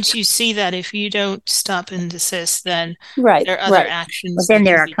once you see that, if you don't stop and desist, then there are other actions. But then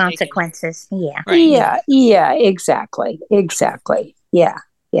there are consequences. Taken. Yeah. Right. Yeah. Exactly. Yeah.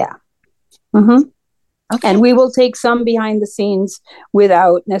 Okay. And we will take some behind the scenes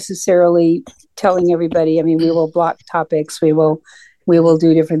without necessarily telling everybody. I mean, we will block topics. We will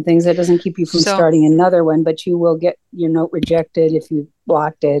do different things. That doesn't keep you from starting another one, but you will get your note rejected if you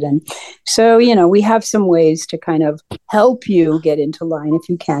blocked it. And so, we have some ways to kind of help you get into line if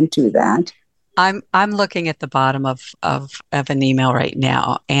you can't do that. I'm looking at the bottom of an email right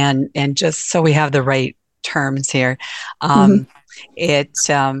now, and just so we have the right terms here,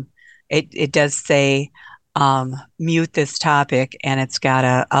 it does say mute this topic, and it's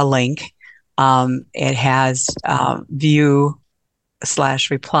got a link. It has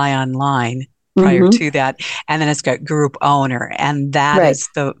view/reply online prior to that, and then it's got group owner, and that is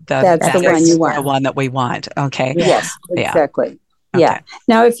the one you want, the one that we want. Okay. Yes, exactly. Yeah.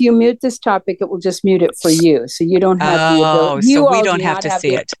 Now, if you mute this topic, it will just mute it for you, so you don't have the ability. So we don't have to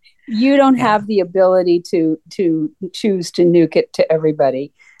see it. You don't have the ability to choose to nuke it to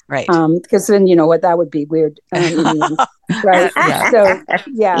everybody. Right. Because then what that would be weird. Right. So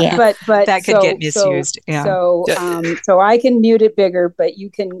but that could get misused. So I can mute it bigger, but you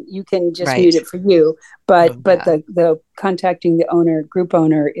can just mute it for you. But the contacting the group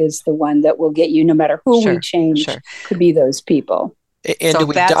owner is the one that will get you, no matter who we change to be those people. And do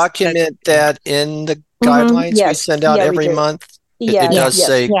we document that in the guidelines we send out every month? It does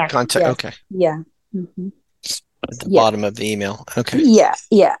say contact. Okay. Yeah. At the bottom of the email. Okay. Yeah.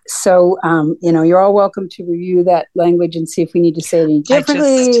 So, you're all welcome to review that language and see if we need to say it any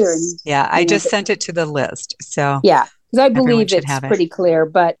differently. I just sent it to the list. So because I believe it's pretty clear.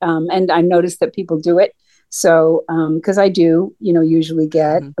 But and I noticed that people do it. So because I do, usually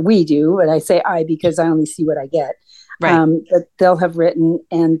get we do, and I say I because I only see what I get. that they'll have written,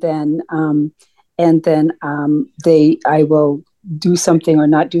 and then I will do something or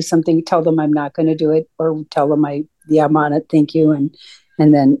not do something, tell them I'm not going to do it, or tell them I'm on it, thank you, and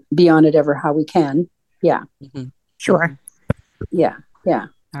then be on it ever how we can. Yeah. Mm-hmm. Sure. Yeah.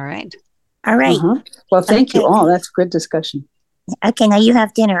 All right. Well, thank you all. That's good discussion. Okay, now you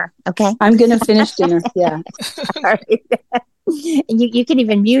have dinner. Okay. I'm going to finish dinner. Yeah. All right. You can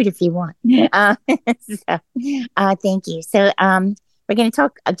even mute if you want. Thank you. So we're going to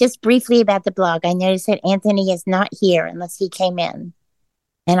talk just briefly about the blog. I noticed that Anthony is not here unless he came in.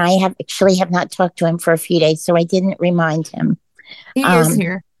 And I have not talked to him for a few days, so I didn't remind him. He is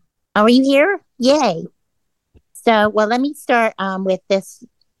here. Oh, are you here? Yay. So, well, let me start with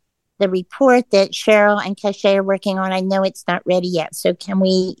the report that Cheryl and Cachet are working on. I know it's not ready yet. So can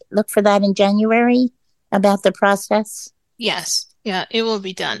we look for that in January about the process? Yes. Yeah, it will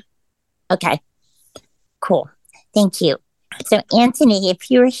be done. Okay. Cool. Thank you. So, Anthony,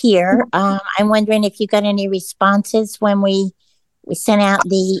 if you're here, I'm wondering if you got any responses when we sent out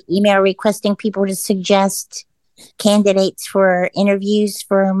the email requesting people to suggest candidates for interviews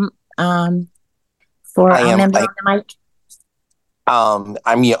for a member on the mic. I'm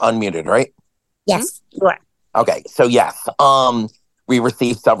unmuted, right? Yes, you are. Okay, so yes, we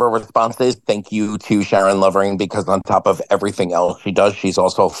received several responses. Thank you to Sharon Lovering, because on top of everything else she does, she's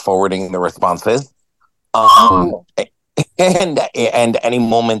also forwarding the responses. And any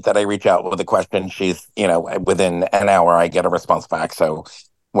moment that I reach out with a question, she's, within an hour, I get a response back. So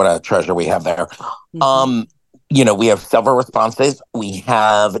what a treasure we have there. Mm-hmm. We have several responses. We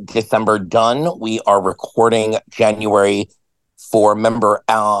have December done. We are recording January for member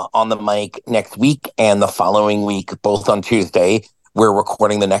on the mic next week, and the following week, both on Tuesday, we're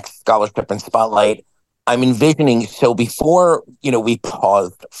recording the next Scholarship and Spotlight. I'm envisioning, so before, we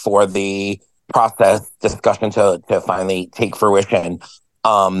paused for the process discussion to finally take fruition,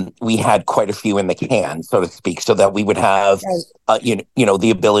 we had quite a few in the can, so to speak, so that we would have,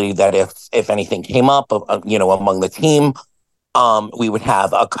 the ability that if anything came up, among the team, we would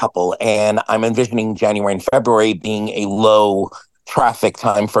have a couple. And I'm envisioning January and February being a low traffic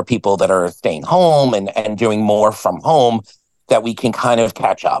time for people that are staying home and doing more from home, that we can kind of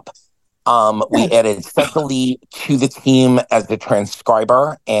catch up. We added Cecily to the team as the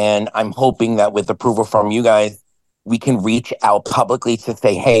transcriber, and I'm hoping that with approval from you guys, we can reach out publicly to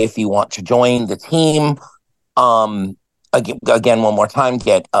say, hey, if you want to join the team, again, one more time,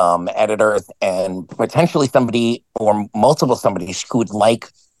 get editors and potentially somebody or multiple somebody who would like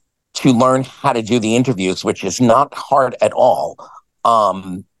to learn how to do the interviews, which is not hard at all.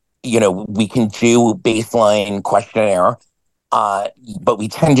 We can do baseline questionnaire, but we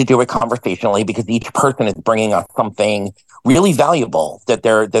tend to do it conversationally because each person is bringing us something really valuable that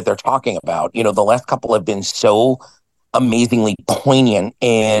they're talking about. The last couple have been so amazingly poignant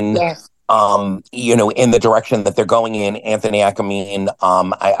in, in the direction that they're going in. Anthony Ackerman,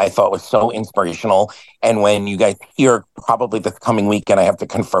 I thought was so inspirational. And when you guys hear, probably this coming week, and I have to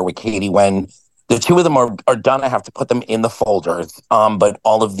confer with Katie, when the two of them are done, I have to put them in the folders. But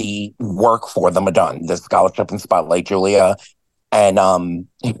all of the work for them are done. The Scholarship and Spotlight, Julia, and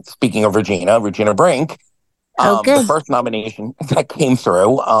speaking of Regina Brink, the first nomination that came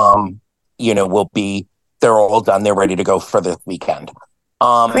through, will be, they're all done. They're ready to go for this weekend.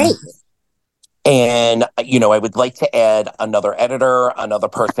 Great. And, I would like to add another editor, another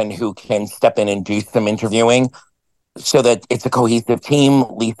person who can step in and do some interviewing so that it's a cohesive team.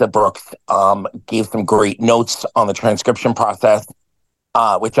 Lisa Brooks gave some great notes on the transcription process,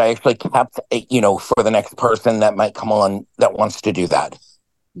 which I actually kept, for the next person that might come on that wants to do that.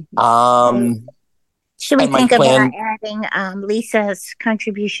 Should we think about adding Lisa's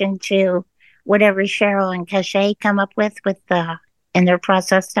contribution to whatever Cheryl and Cachet come up with in their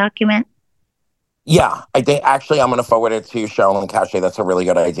process document? Yeah, I think actually I'm going to forward it to Cheryl and Cachet. That's a really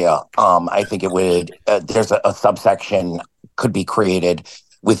good idea. I think it would. There's a subsection could be created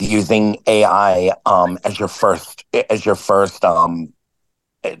with using AI as your first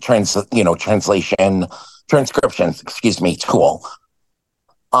transcriptions, tool.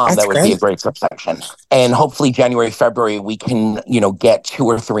 That would be a great subsection. And hopefully January, February, we can, get 2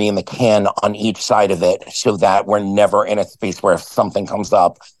 or 3 in the can on each side of it so that we're never in a space where if something comes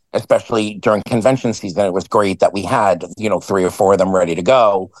up, especially during convention season, it was great that we had, 3 or 4 of them ready to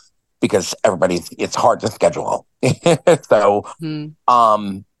go because it's hard to schedule. So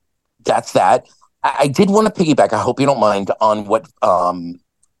that's that. I did want to piggyback, I hope you don't mind, on what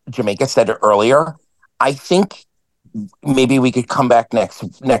Jamaica said earlier. I think maybe we could come back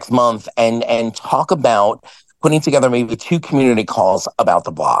next month and talk about putting together maybe 2 community calls about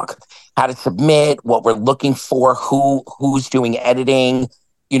the blog, how to submit, what we're looking for, who's doing editing.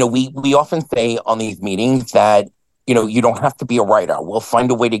 We often say on these meetings that, you don't have to be a writer. We'll find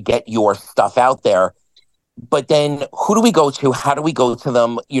a way to get your stuff out there. But then who do we go to? How do we go to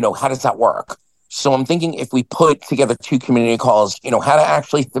them? How does that work? So I'm thinking if we put together 2 community calls, how to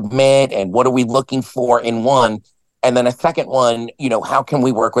actually submit and what are we looking for in one? And then a second one, how can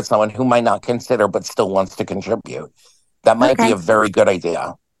we work with someone who might not consider but still wants to contribute? That might be a very good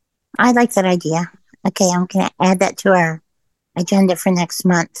idea. I like that idea. Okay, I'm going to add that to our agenda for next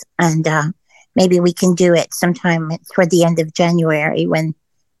month. And maybe we can do it sometime toward the end of January when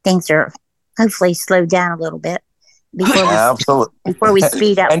things are hopefully slowed down a little bit. Before we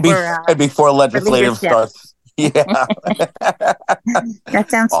speed up. And before legislative starts. Yeah. That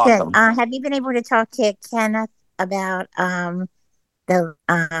sounds awesome. Good. Have you been able to talk to Kenneth about the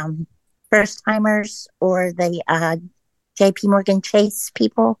first timers or the JP Morgan Chase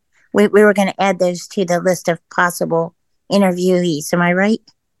people? We were going to add those to the list of possible interviewees. Am I right?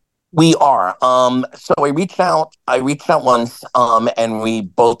 We are. So I reached out once, and we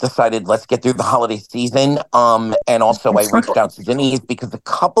both decided let's get through the holiday season. And also I reached out to Denise because a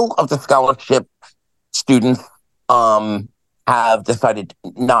couple of the scholarship students have decided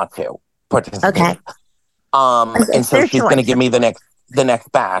not to participate. Okay. And so she's going to give me the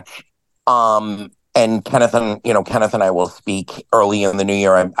next batch. And Kenneth and I will speak early in the new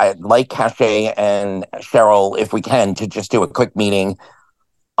year. I'd like Cache and Cheryl, if we can, to just do a quick meeting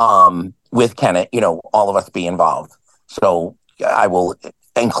with Kenneth, all of us be involved. So I will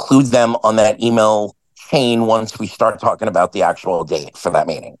include them on that email chain once we start talking about the actual date for that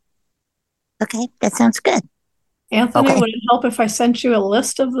meeting. Okay, that sounds good. Anthony, would it help if I sent you a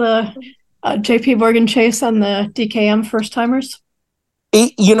list of the JP Morgan Chase and the DKM first timers?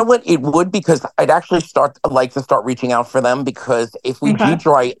 You know what? It would, because I'd actually like to start reaching out for them, because if we do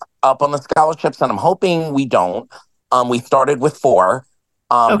dry up on the scholarships, and I'm hoping we don't, we started with 4.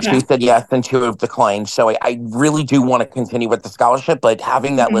 2 said yes and 2 have declined. So I really do want to continue with the scholarship, but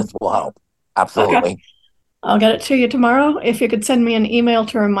having that list will help. Absolutely. Okay. I'll get it to you tomorrow. If you could send me an email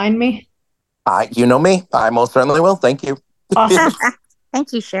to remind me. You know me. I most certainly will. Thank you. Awesome.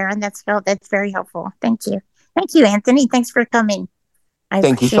 Thank you, Sharon. That's very helpful. Thank you. Thank you, Anthony. Thanks for coming.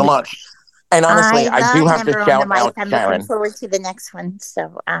 Thank you so much. And honestly, I do have to shout out I'm Sharon. looking forward to the next one.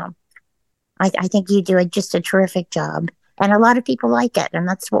 So I think you do just a terrific job. And a lot of people like it, and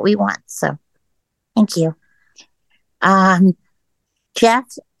that's what we want. So thank you. Jeff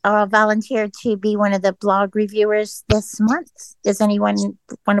volunteered to be one of the blog reviewers this month. Does anyone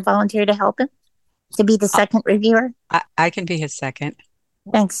want to volunteer to help him? To be the second reviewer? I can be his second.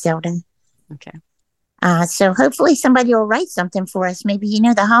 Thanks, Sheldon. Okay. So hopefully somebody will write something for us. Maybe,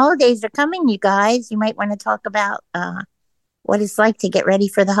 the holidays are coming, you guys. You might want to talk about what it's like to get ready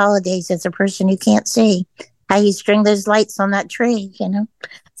for the holidays as a person who can't see. How you string those lights on that tree,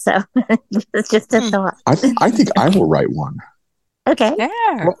 So it's just a thought. I think I will write one. Okay.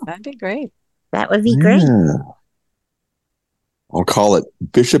 Yeah, that'd be great. That would be great. Yeah. I'll call it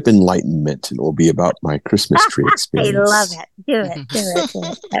Bishop Enlightenment, and it will be about my Christmas tree experience. I love it. Do it.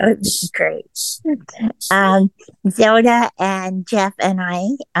 That would be great. Zelda and Jeff and I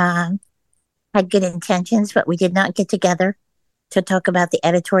had good intentions, but we did not get together to talk about the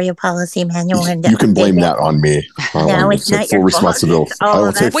editorial policy manual. And you can blame that on me. No, it's not your responsibility. I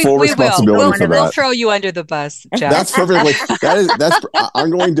will take full responsibility for that. We'll throw you under the bus, Jeff. That's perfectly. I'm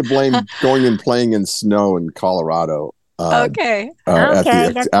going to blame going and playing in snow in Colorado. At the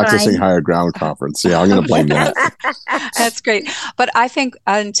Accessing Higher Ground conference. Yeah, I'm going to blame that. That's great. But I think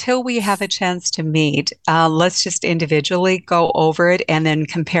until we have a chance to meet, let's just individually go over it and then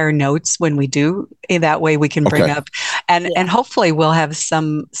compare notes when we do. That way we can bring up and hopefully we'll have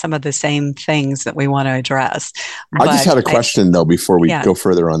some of the same things that we want to address. I just had a question though before we go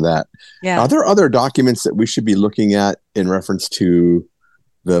further on that. Yeah. Are there other documents that we should be looking at in reference to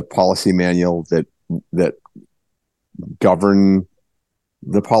the policy manual that govern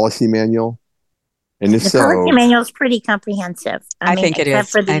the policy manual? And if the policy manual is pretty comprehensive. I mean, think it except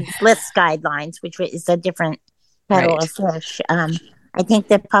is. for the list guidelines, which is a different kettle of fish. I think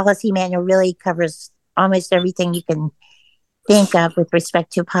the policy manual really covers almost everything you can think of with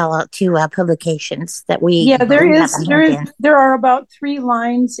respect to publications that we. Yeah, there are about 3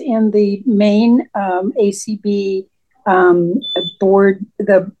 lines in the main ACB board,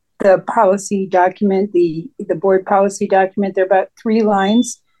 the policy document, the board policy document. There are about 3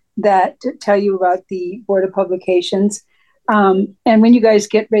 lines that tell you about the Board of Publications. And when you guys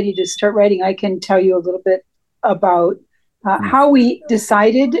get ready to start writing, I can tell you a little bit about how we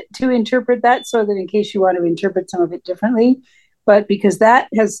decided to interpret that, so that in case you want to interpret some of it differently, but because that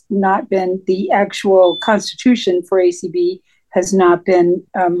has not been, the actual constitution for ACB has not been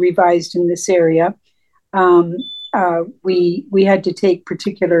revised in this area. We had to take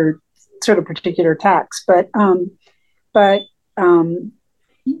particular tacks, but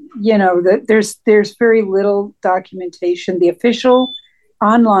there's very little documentation. The official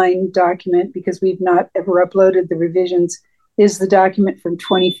online document, because we've not ever uploaded the revisions, is the document from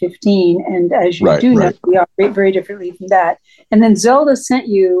 2015. And as you know, we operate very differently from that. And then Zelda sent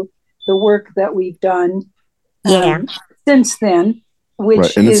you the work that we've done since then,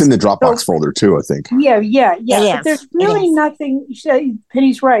 which and it's in the Dropbox folder too, I think. Yeah. But there's really nothing,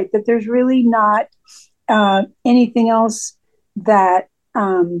 Penny's right, that there's really not anything else that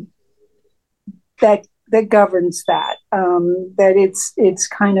that governs that. That it's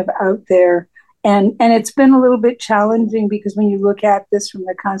kind of out there. And it's been a little bit challenging, because when you look at this from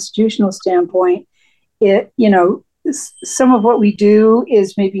the constitutional standpoint, some of what we do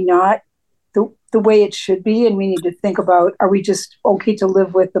is maybe not the way it should be. And we need to think about, are we just okay to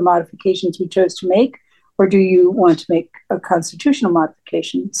live with the modifications we chose to make? Or do you want to make a constitutional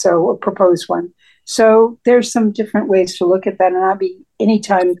modification? So a proposed one. So there's some different ways to look at that. And I'll be,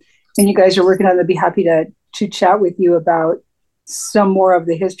 anytime when you guys are working on it, I'd be happy to chat with you about some more of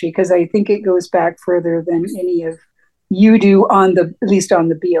the history, because I think it goes back further than any of you do at least on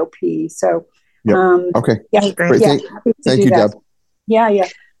the BOP. So, okay. Yeah, great. Thank you, Deb. Yeah.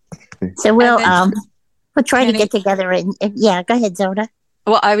 So we'll try to get together and go ahead, Zoda.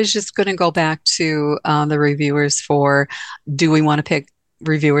 Well, I was just going to go back to the reviewers for, do we want to pick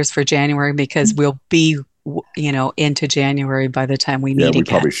reviewers for January? Because we'll be, into January by the time we meet again. We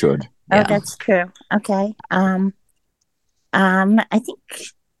probably should. Oh, that's true. Okay. I think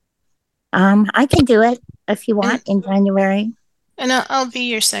I can do it if you want in January. And I'll be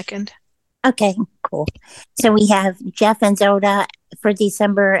your second. Okay, cool. So we have Jeff and Zoda for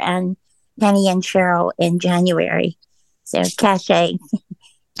December and Penny and Cheryl in January. So Cache,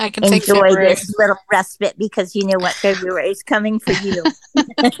 I can take February. This little respite, because you know what February is coming for you.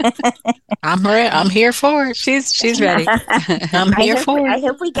 I'm ready. I'm here for it. She's ready. I'm here for it. I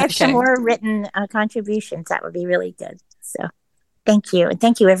hope we get some more written contributions. That would be really good. So thank you. And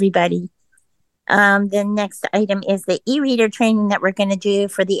thank you, everybody. The next item is the e-reader training that we're going to do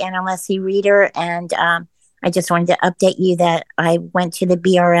for the NLS e-reader. And I just wanted to update you that I went to the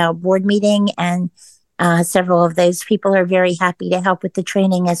BRL board meeting, and several of those people are very happy to help with the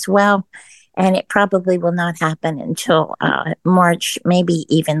training as well. And it probably will not happen until March, maybe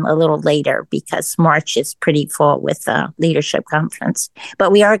even a little later, because March is pretty full with the leadership conference.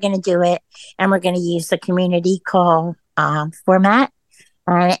 But we are going to do it, and we're going to use the community call format.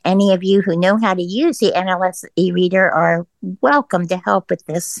 Any of you who know how to use the NLS e-reader are welcome to help with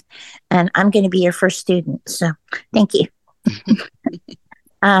this. And I'm going to be your first student. So thank you.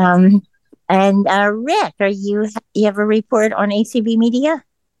 And Rick, you have a report on ACB Media?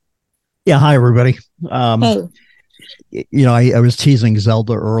 Yeah. Hi, everybody. Hey. I was teasing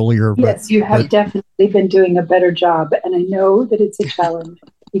Zelda earlier. Yes, you have definitely been doing a better job. And I know that it's a challenge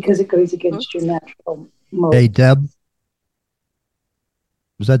because it goes against your natural mode. Hey, Deb.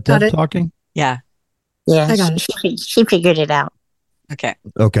 Was that Deb talking? Yeah. Yeah, she figured it out. Okay.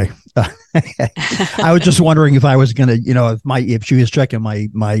 I was just wondering if I was going to, if she was checking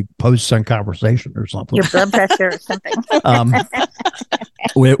my posts on conversation or something. Your blood pressure or something.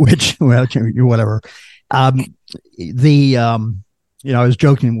 Whatever. I was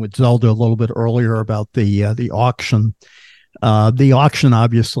joking with Zelda a little bit earlier about the auction. The auction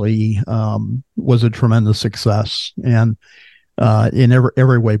obviously was a tremendous success, and in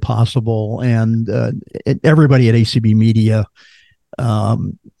every way possible. And everybody at ACB Media,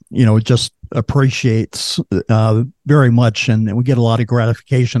 just appreciates very much. And we get a lot of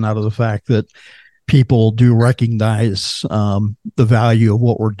gratification out of the fact that people do recognize the value of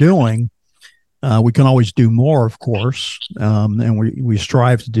what we're doing. We can always do more, of course, and we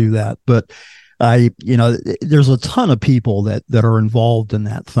strive to do that. But there's a ton of people that are involved in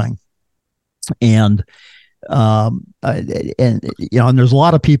that thing. And there's a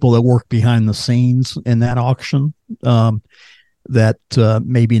lot of people that work behind the scenes in that auction that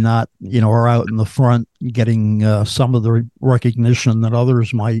maybe not, are out in the front getting some of the recognition that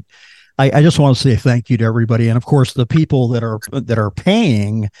others might. I just want to say thank you to everybody, and of course the people that are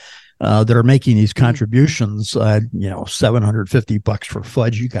paying, that are making these contributions. $750 for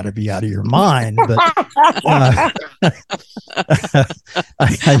fudge. You got to be out of your mind. But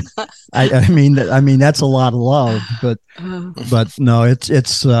I mean that's a lot of love. But no,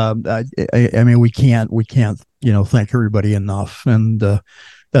 it's. We can't thank everybody enough. And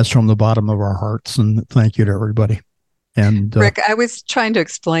that's from the bottom of our hearts. And thank you to everybody. And Rick, I was trying to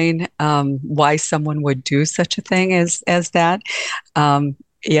explain why someone would do such a thing as that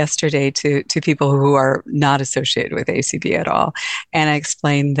yesterday to people who are not associated with ACB at all. And I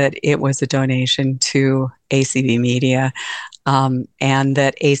explained that it was a donation to ACB Media, and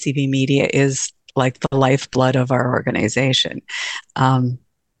that ACB Media is like the lifeblood of our organization.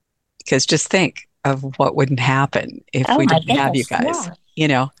 Because just think of what wouldn't happen if we didn't have you guys,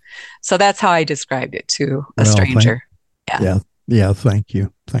 So that's how I described it to a stranger. Yeah. Thank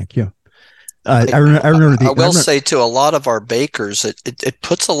you. I remember. I will say to a lot of our bakers, it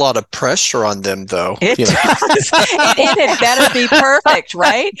puts a lot of pressure on them, though. It does. And it better be perfect,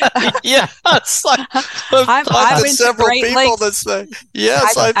 right? Yeah, it's like I went several to Great people Lakes. that say,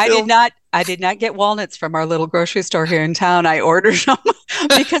 "Yes, I did not get walnuts from our little grocery store here in town. I ordered them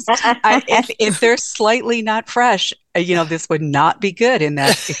because if they're slightly not fresh, this would not be good in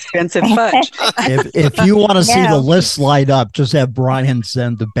that expensive fudge. If you want to see the list slide up, just have Brian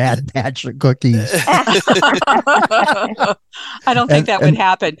send the bad batch of cookies. I don't think that would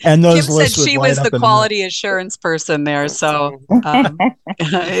happen. And those Kim said she was the quality assurance person there, so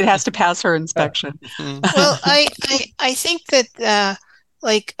it has to pass her inspection. Well, I think that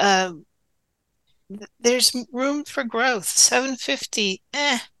there's room for growth. 750,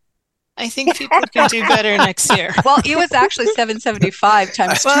 I think people can do better next year. Well, it was actually 775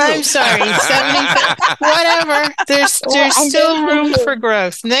 times 2. Well, I'm sorry, 75. Whatever. There's still room for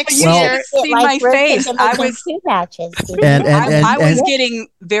growth next year. See my face. I was 2 batches. I was getting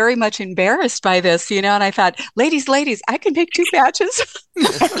very much embarrassed by this, and I thought, ladies, I can make 2 batches.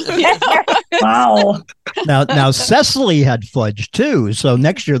 Wow. Now Cecily had fudge too, so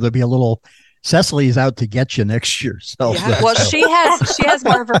next year there'll be a little. Cecily's out to get you next year. So well, she has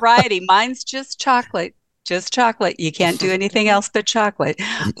more variety. Mine's just chocolate. You can't do anything else but chocolate,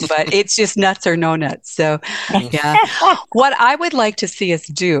 but it's just nuts or no nuts. So yeah, what I would like to see us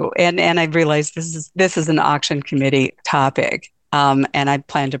do, and I realize this is an auction committee topic, and I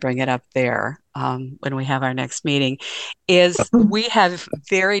plan to bring it up there when we have our next meeting, is we have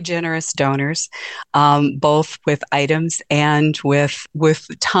very generous donors, both with items and with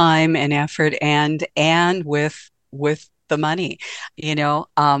time and effort and with the money,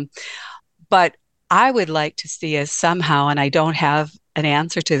 but I would like to see us somehow, and I don't have an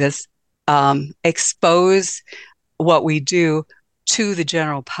answer to this, expose what we do to the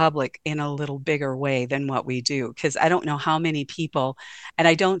general public in a little bigger way than what we do, because I don't know how many people, and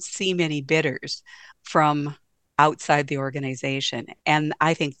I don't see many bidders from outside the organization, and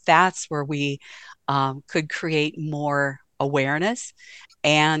I think that's where we could create more awareness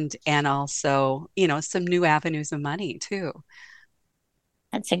and also some new avenues of money too.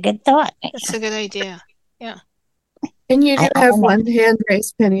 That's a good thought. That's a good idea. Yeah. And you do have one hand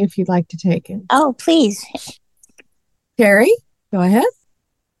raised, Penny, if you'd like to take it. Oh, please. Terry, go ahead.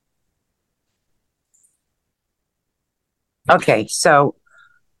 Okay, so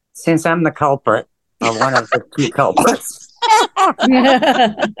since I'm the culprit, or one of the 2 culprits,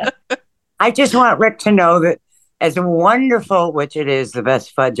 I just want Rick to know that as wonderful, which it is, the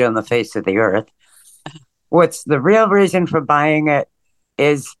best fudge on the face of the earth, what's the real reason for buying it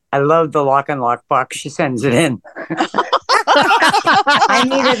is I love the lock and lock box she sends it in. I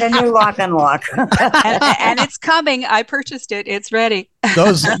needed a new lock and lock. and it's coming. I purchased it. It's ready.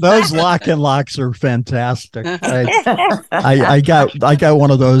 Those lock and locks are fantastic. I got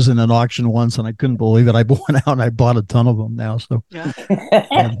one of those in an auction once, and I couldn't believe it. I went out and I bought a ton of them now. So, well,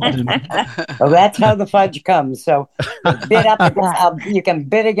 that's how the fudge comes. So, bid up. You can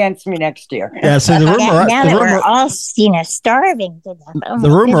bid against me next year. Yeah. So the rumor. Now that we're all starving to death.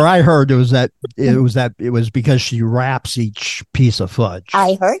 The rumor I heard was that it was because she wraps each piece of fudge.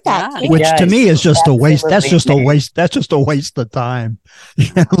 I heard that too. Which to me is just a waste. That's just a waste. That's just a waste of time.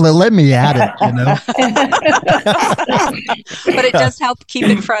 Let me add it, But it does help keep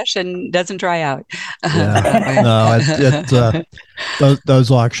it fresh and doesn't dry out.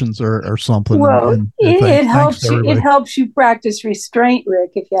 Those auctions are something. Well, it helps you practice restraint,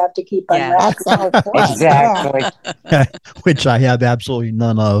 Rick, if you have to keep unwrapping. Exactly. Which I have absolutely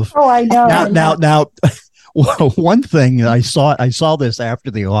none of. Oh, I know. Now, one thing I saw this after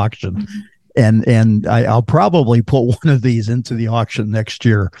the auction. And I'll probably put one of these into the auction next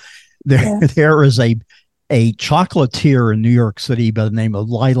year. There is a chocolatier in New York City by the name of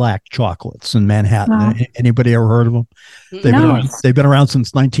Lilac Chocolates in Manhattan. Wow. Anybody ever heard of them? They've been around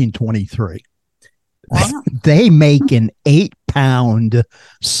since 1923. Wow. They make an 8-pound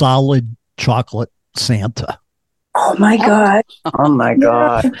solid chocolate Santa. Oh my God! Oh my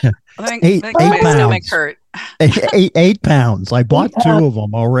God! Eight pounds. Hurt. 8 pounds. I bought 2 of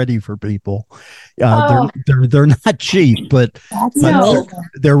them already for people. They're not cheap, but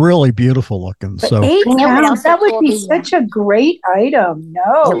they're really beautiful looking. So 8 pounds, that would be such a great item.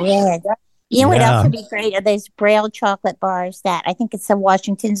 No, you know what else would be great are those Braille chocolate bars that I think it's the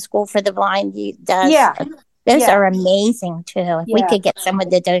Washington School for the Blind does. Yeah, those are amazing too. If we could get someone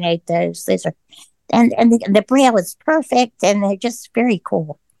to donate those are, and the Braille is perfect, and they're just very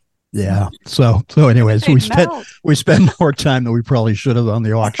cool. Yeah. So anyways, we spent more time than we probably should have on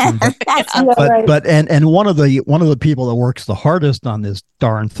the auction. But one of the people that works the hardest on this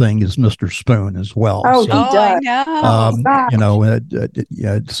darn thing is Mr. Spoon as well. Oh, so, he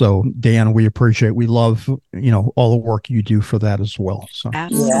does. So Dan, we love all the work you do for that as well. So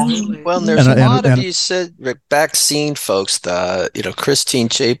absolutely. Well, and there's a lot of you said vaccine folks, Christine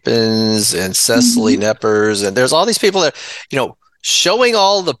Chapins and Cecily Neppers, and there's all these people that showing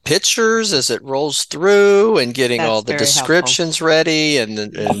all the pictures as it rolls through and getting all the descriptions ready and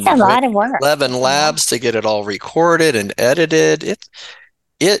a lot of work. 11 labs to get it all recorded and edited.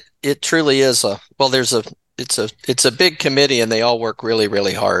 It truly is it's a big committee, and they all work really,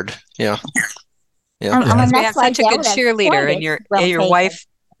 really hard. Yeah. We have such a good cheerleader, and your wife.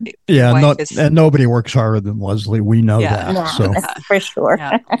 Yeah, and nobody works harder than Leslie. We know that. No, so for sure.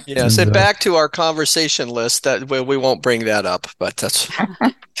 Yes, and back to our conversation list. That we won't bring that up, but that's.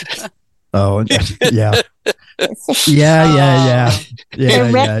 Oh yeah, yeah. Do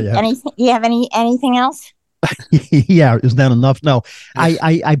you have anything else? Yeah, is that enough? No,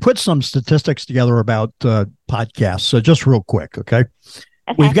 I put some statistics together about podcasts. So just real quick, okay.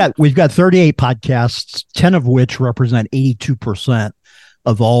 We've got 38 podcasts, 10 of which represent 82%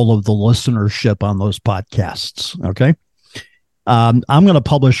 of all of the listenership on those podcasts. Okay. I'm going to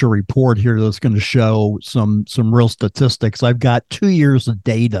publish a report here that's going to show some real statistics. I've got 2 years of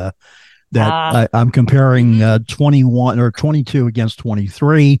data that I'm comparing 21 or 22 against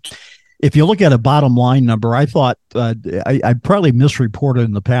 23. If you look at a bottom line number, I thought I probably misreported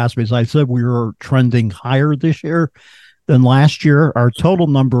in the past because I said we were trending higher this year than last year. Our total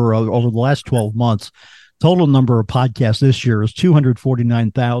number over the last 12 months, total number of podcasts this year is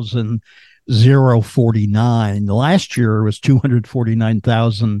 249,049. Last year was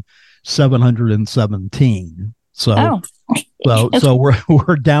 249,717. So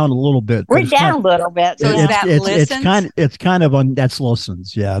we're down a little bit. We're down a little bit. So it's kind of that's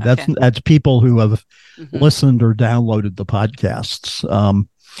listens. Yeah, that's people who have listened or downloaded the podcasts.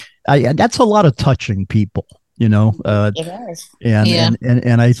 That's a lot of touching people. It is.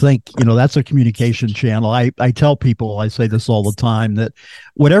 And I think, that's a communication channel. I tell people, I say this all the time, that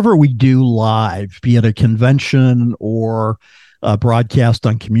whatever we do live, be it a convention or a broadcast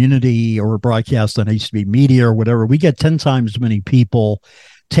on Community or a broadcast on HCB Media or whatever, we get 10 times as many people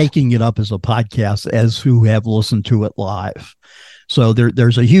taking it up as a podcast as who have listened to it live. So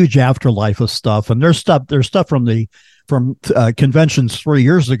there's a huge afterlife of stuff, and there's stuff from conventions 3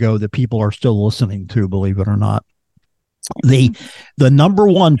 years ago that people are still listening to, believe it or not. The number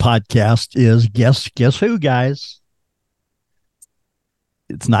one podcast is guess who, guys?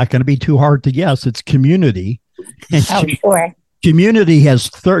 It's not going to be too hard to guess. It's Community. Oh, sure. Community has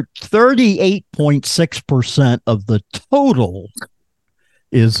 38.6% of the total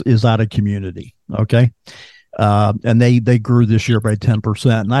is out of Community. Okay. And they grew this year by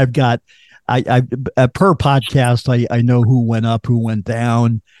 10%. And I've got, I per podcast, I know who went up, who went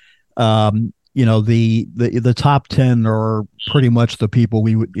down. The top 10 are pretty much the people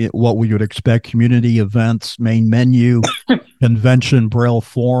what we would expect: Community, Events, Main Menu, Convention, Braille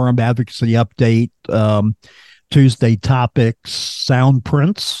Forum, Advocacy Update, Tuesday Topics, Sound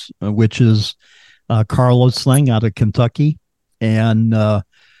Prints, which is Carla's thing out of Kentucky, and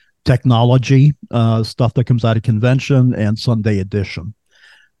Technology, stuff that comes out of Convention, and Sunday Edition.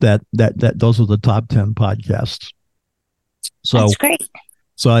 That those are the top 10 podcasts. So that's great.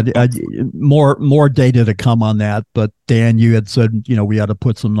 So more data to come on that. But Dan, you had said, we had to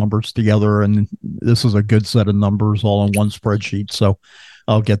put some numbers together, and this is a good set of numbers all in one spreadsheet. So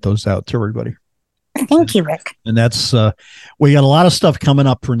I'll get those out to everybody. Thank you, Rick. And that's we got a lot of stuff coming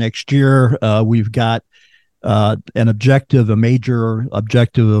up for next year. We've got a major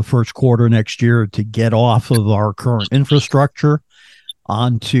objective of the first quarter next year to get off of our current infrastructure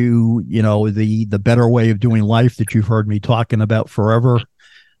onto, the better way of doing life that you've heard me talking about forever,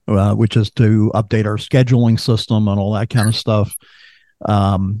 which is to update our scheduling system and all that kind of stuff.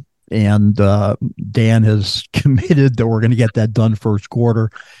 And Dan has committed that we're going to get that done first quarter.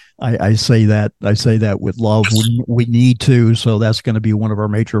 I say that with love. We need to, so that's going to be one of our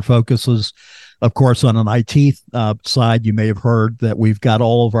major focuses. Of course, on an IT side, you may have heard that we've got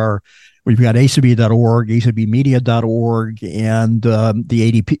acb.org, acbmedia.org, and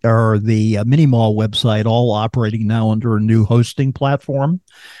the ADP or the Minimall website, all operating now under a new hosting platform.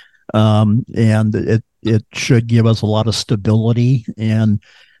 And it should give us a lot of stability. And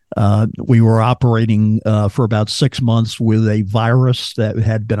we were operating for about 6 months with a virus that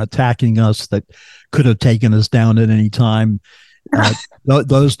had been attacking us that could have taken us down at any time.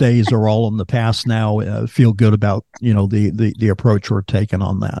 Those days are all in the past now. Feel good about the approach we're taking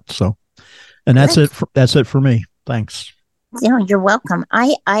on that. So, and that's it. That's it for me. Thanks. Yeah, you're welcome.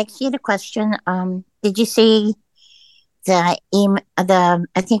 I actually had a question. Did you see I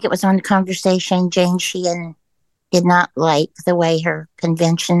think it was on Conversation, Jane Sheehan did not like the way her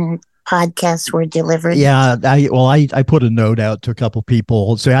convention podcasts were delivered. Yeah, I put a note out to a couple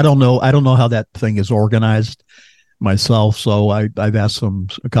people. So I don't know how that thing is organized myself. So I've asked them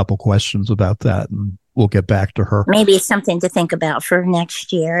a couple questions about that, and we'll get back to her. Maybe it's something to think about for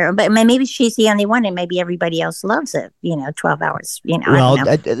next year. But maybe she's the only one, and maybe everybody else loves it. 12 hours. Well,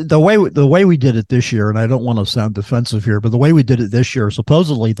 the way we did it this year, and I don't want to sound defensive here, but the way we did it this year,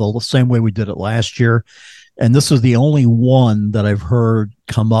 supposedly the same way we did it last year, and this is the only one that I've heard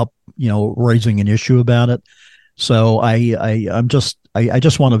come up, raising an issue about it. So I just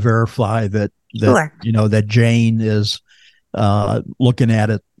want to verify that sure. That Jane is looking at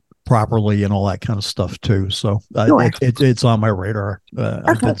it properly and all that kind of stuff too. So sure. it's on my radar.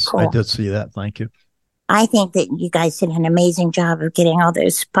 Okay, cool. I did see that. Thank you. I think that you guys did an amazing job of getting all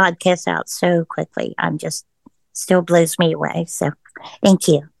those podcasts out so quickly. Still blows me away. So thank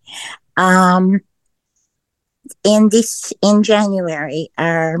you. In January,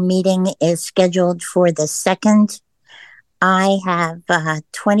 our meeting is scheduled for the 2nd. I have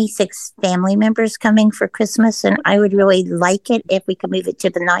 26 family members coming for Christmas, and I would really like it if we could move it to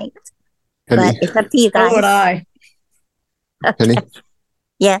the 9th. But it's up to you guys. So would I. Okay. Penny?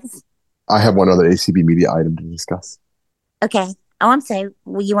 Yes? I have one other ACB media item to discuss. Okay. Oh, I'm sorry.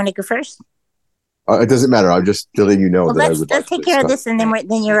 Well, you want to go first? It doesn't matter. I'm just letting you know that I would let's take care of this, and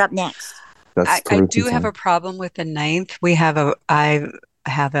then you're up next. I do have a problem with the 9th. I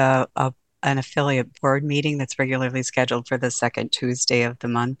have an affiliate board meeting that's regularly scheduled for the second Tuesday of the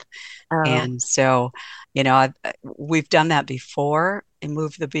month. And so, we've done that before and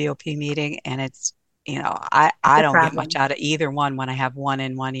moved the BOP meeting, and it's, I don't get much out of either one when I have one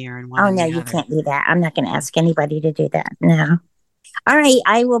in one ear and one in the other. You can't do that. I'm not going to ask anybody to do that. No. All right.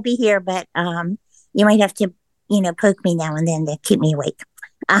 I will be here, but you might have to, poke me now and then to keep me awake.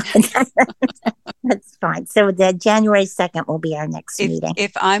 That's fine. So the January 2nd will be our next meeting.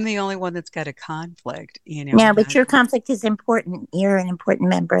 If I'm the only one that's got a conflict, No, but your conflict is important. You're an important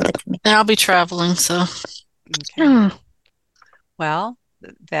member of the committee. And I'll be traveling, so. Okay. Well,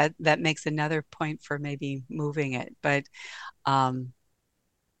 that makes another point for maybe moving it, but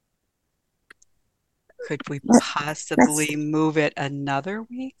could we possibly move it another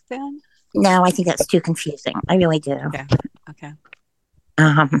week then? No, I think that's too confusing. I really do. Okay.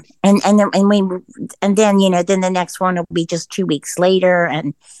 And then the next one will be just 2 weeks later,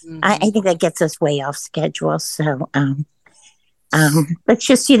 and I think that gets us way off schedule. So let's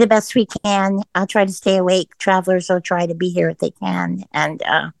just do the best we can. I'll try to stay awake. Travelers will try to be here if they can, and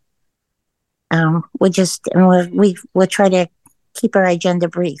we'll try to keep our agenda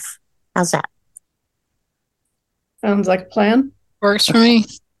brief. How's that? Sounds like a plan. Works for me.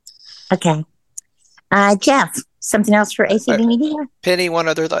 Okay, Jeff. Something else for ACB Media? Penny, one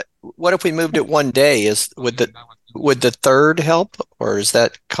other thought. What if we moved it one day? Would the 3rd help, or does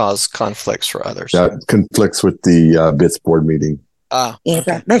that cause conflicts for others? That conflicts with the BITS board meeting.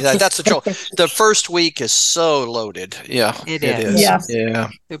 Yeah, that's the trouble. The first week is so loaded. Yeah, it is. Yes. Yeah,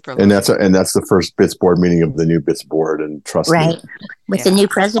 and that's the first BITS board meeting of the new BITS board, and trust me, with the new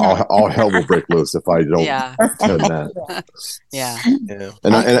president, all hell will break loose if I don't attend that. Yeah.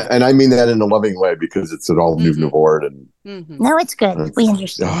 And I mean that in a loving way, because it's an all new board, and no, it's good. We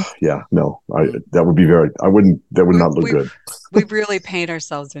understand. No, that would be that would not look good. We really paint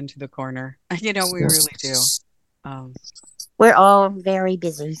ourselves into the corner. We really do. We're all very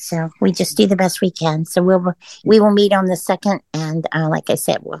busy, so we just do the best we can. So we will meet on the 2nd, and like I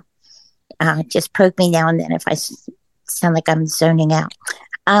said, we'll just poke me now and then if I sound like I'm zoning out.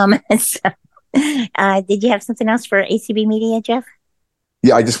 Did you have something else for ACB Media, Jeff?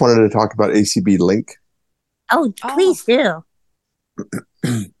 Yeah, I just wanted to talk about ACB Link. Oh, please do.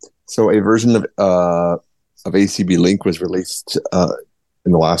 So a version of ACB Link was released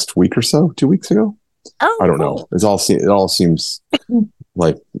in the last week or so, 2 weeks ago. Oh, I don't know. It all seems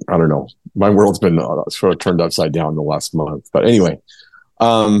like, I don't know. My world's been sort of turned upside down the last month. But anyway,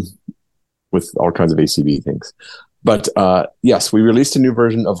 with all kinds of ACB things. But yes, we released a new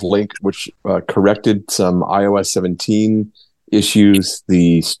version of Link, which corrected some iOS 17 issues.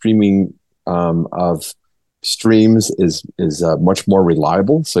 The streaming of streams is much more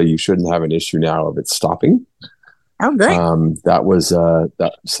reliable, so you shouldn't have an issue now of it stopping. Oh, good. That was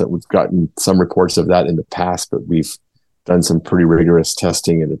so we've gotten some reports of that in the past, but we've done some pretty rigorous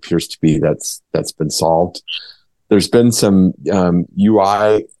testing, and it appears to be that's been solved. There's been some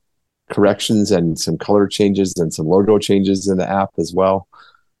UI corrections and some color changes and some logo changes in the app as well.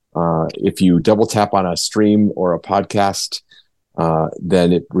 If you double tap on a stream or a podcast,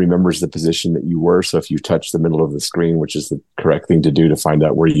 then it remembers the position that you were. So if you touch the middle of the screen, which is the correct thing to do to find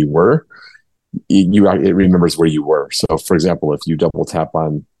out where you were, it remembers where you were. So for example, if you double tap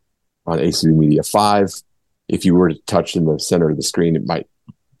on ACB Media 5, if you were to touch in the center of the screen, it might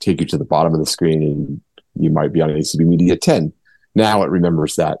take you to the bottom of the screen and you might be on ACB Media 10. Now it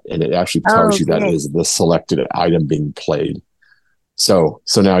remembers that, and it actually tells you that is the selected item being played. So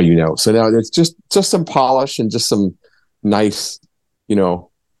now you know. So now it's just some polish and just some nice,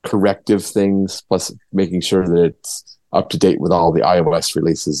 corrective things, plus making sure that it's up to date with all the iOS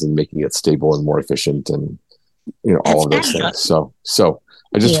releases and making it stable and more efficient, and all of those things. So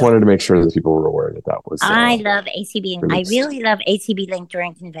I just wanted to make sure that people were aware that was. I love ACB. I really love ACB Link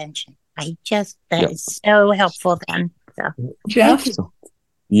during convention. That is so helpful then. So, Jeff?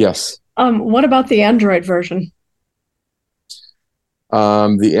 Yes. What about the Android version?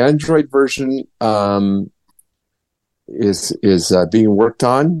 The Android version is being worked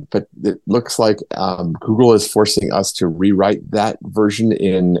on, but it looks like Google is forcing us to rewrite that version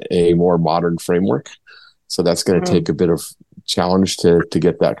in a more modern framework. So that's going to take a bit of challenge to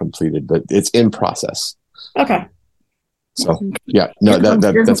get that completed, but it's in process. Okay. So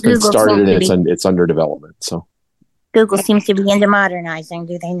that's been started and it's under development. So Google seems to be into modernizing,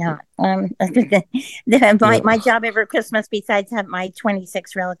 do they not? My job every Christmas, besides my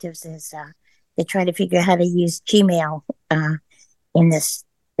 26 relatives, is to try to figure out how to use Gmail in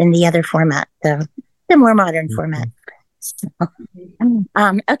the other format, the more modern format. So,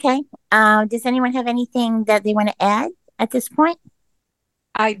 okay. Does anyone have anything that they want to add at this point?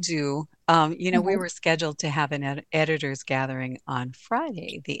 I do. We were scheduled to have an editors gathering on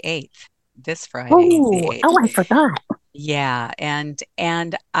Friday, the 8th. This Friday. The 8th. Oh, I forgot. Yeah, and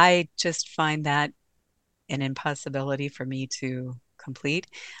I just find that an impossibility for me to complete.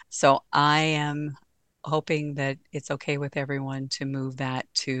 So I am hoping that it's okay with everyone to move that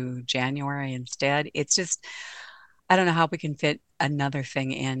to January instead. It's just, I don't know how we can fit another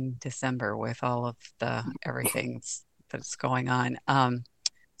thing in December with all of the everything that's going on.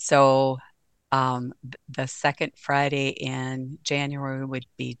 The second Friday in January would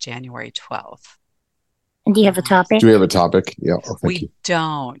be January 12th. And do you have a topic? Do we have a topic? Yeah. We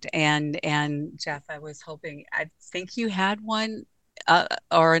don't. And Jeff, I was hoping, I think you had one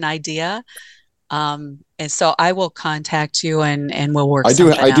or an idea. And so I will contact you and we'll work. I do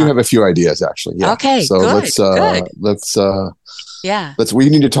have a few ideas actually. Yeah. Okay. So good. let's we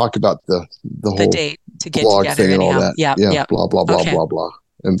need to talk about the whole date to get blog together thing and all that. Yeah. Blah blah blah blah blah.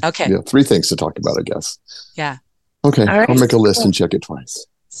 And three things to talk about, I guess. Yeah. Okay. Right. I'll make a list and check it twice.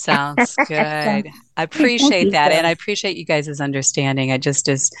 Sounds good. I appreciate that. And I appreciate you guys' understanding. It just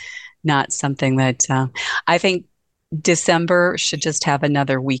is not something that I think December should just have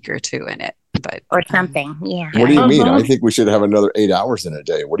another week or two in it. Or something. Yeah. What do you mean? I think we should have another 8 hours in a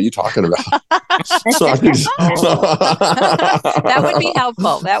day. What are you talking about? That would be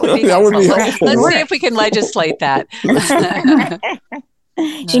helpful. That would be helpful. Let's see if we can legislate that.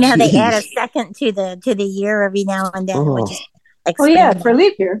 Do you know how they add a second to the year every now and then? For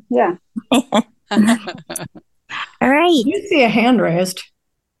leap year. Yeah. All right. You see a hand raised.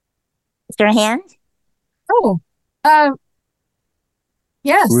 Is there a hand? Oh,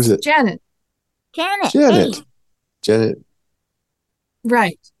 yes. Who is it? Janet. Hey. Janet.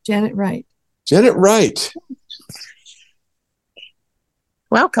 Right. Janet Wright. Janet Wright.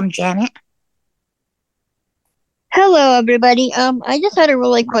 Welcome, Janet. Hello, everybody. I just had a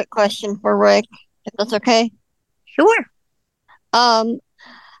really quick question for Rick, if that's okay. Sure. How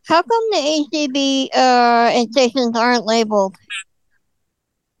come the ACB stations aren't labeled?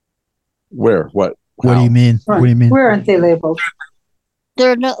 Where? What? What do you mean? What do you mean? Where aren't they labeled?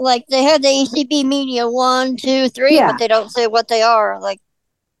 They're not like they have the ACB Media 1, 2, 3, but they don't say what they are. Like,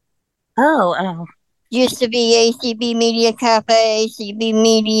 used to be ACB Media Cafe, ACB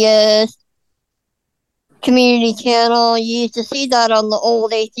Media Community Channel. You used to see that on the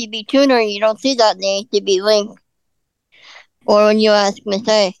old ACB tuner. You don't see that in the ACB Link or when you ask Miss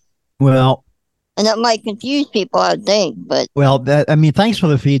A. Well, And that might confuse people, I would think. But thanks for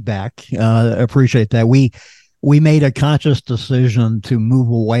the feedback. Appreciate that. We made a conscious decision to move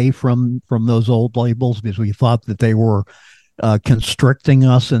away from those old labels because we thought that they were constricting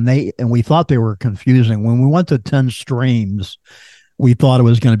us, and we thought they were confusing. When we went to 10 streams, we thought it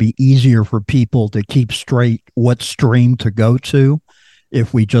was going to be easier for people to keep straight what stream to go to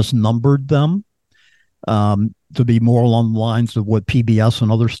if we just numbered them, to be more along the lines of what PBS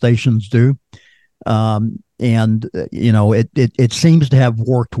and other stations do. It seems to have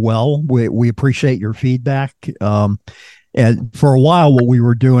worked well. We appreciate your feedback. And for a while, what we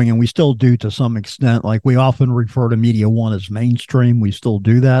were doing, and we still do to some extent, like we often refer to Media One as mainstream. We still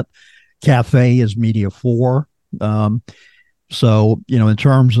do that. Cafe is Media 4. So, in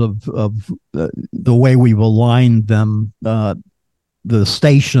terms of the way we've aligned them, the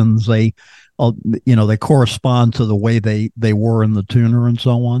stations, they correspond to the way they were in the tuner and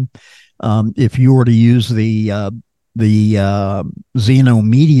so on. If you were to use the Zeno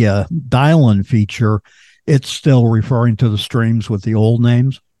Media dial-in feature, it's still referring to the streams with the old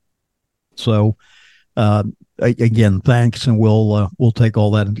names. So, again, thanks, and we'll take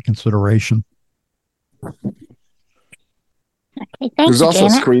all that into consideration. Okay, there's also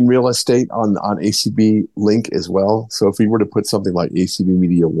screen real estate on ACB Link as well. So if we were to put something like ACB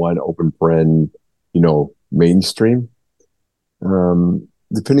Media 1 open paren, mainstream,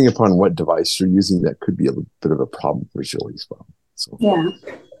 depending upon what device you're using, that could be a bit of a problem visually as well. So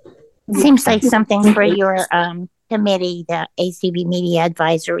seems like something for your committee, the ACB Media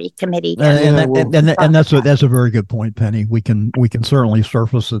Advisory Committee. And that's a very good point, Penny. We can certainly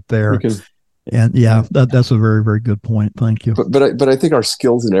surface it there. And that's a very, very good point. Thank you. But I think our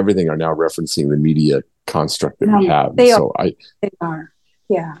skills and everything are now referencing the media construct that we have. They are.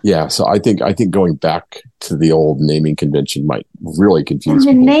 Yeah. Yeah. So I think going back to the old naming convention might really confuse people.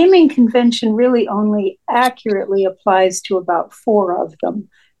 And the naming convention really only accurately applies to about 4 of them,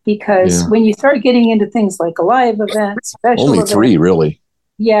 because when you start getting into things like a live event, special only 3 really.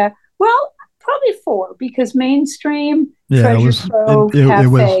 Yeah. Well, probably 4, because mainstream, Treasure Trove,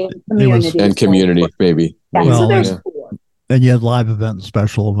 Cafe, and community, maybe. Yeah, so there's 4. And you had live event and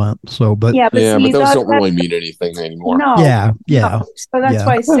special event. So, but but those don't really mean anything anymore. No. Yeah. No. So that's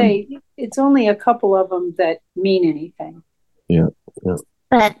why I say it's only a couple of them that mean anything. Yeah.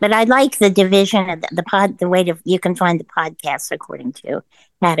 But I like the division of the way you can find the podcasts according to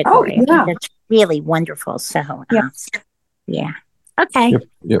category. Oh, yeah. That's really wonderful. So yeah. Okay.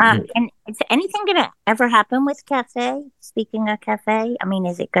 Yep. And is anything going to ever happen with Cafe? Speaking of Cafe, I mean,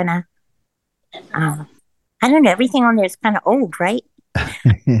 is it going to? I don't know. Everything on there is kind of old, right?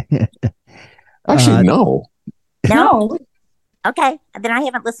 Actually, no. No. Okay, then I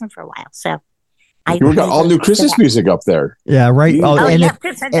haven't listened for a while, so. You got all new Christmas music up there. Yeah, right.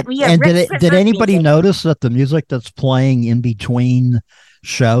 And did anybody notice that the music that's playing in between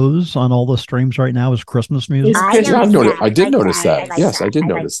shows on all the streams right now is Christmas music? I did notice that. Yes, I did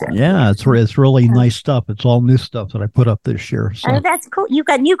notice that. Yeah, it's really nice stuff. It's all new stuff that I put up this year. So. Oh, that's cool. You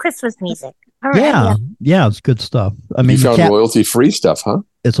got new Christmas music. All right, yeah, it's good stuff. I mean, you found royalty-free stuff, huh?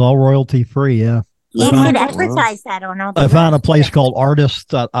 It's all royalty-free, yeah. You could advertise that on all the I found a place called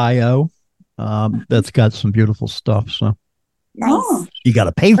artist.io that's got some beautiful stuff. So nice. You got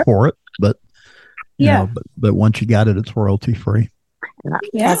to pay for it, but but once you got it, it's royalty-free.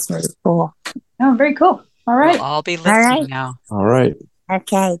 That's really cool. Oh, very cool. All right. We'll all be listening now. All right.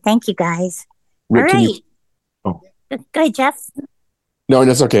 Okay. Thank you, guys. Rick, all right. Go ahead, Jeff. No,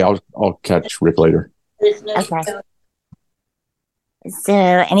 that's okay. I'll catch Rick later. Okay. So,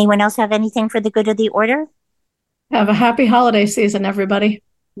 anyone else have anything for the good of the order? Have a happy holiday season, everybody.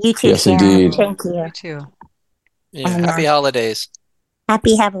 You too. Yes, Sharon. indeed. Thank you. You too. Yeah, happy holidays.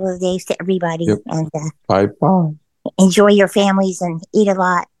 Happy holidays to everybody. Yep. And bye. Enjoy your families and eat a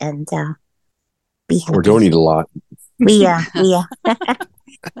lot and be happy. Or don't eat a lot. We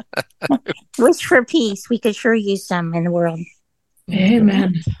wish for peace. We could sure use some in the world.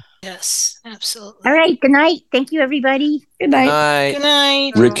 Amen. Yes, absolutely. All right. Good night. Thank you, everybody. Good night. Good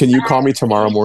night. Rick, can you call me tomorrow morning?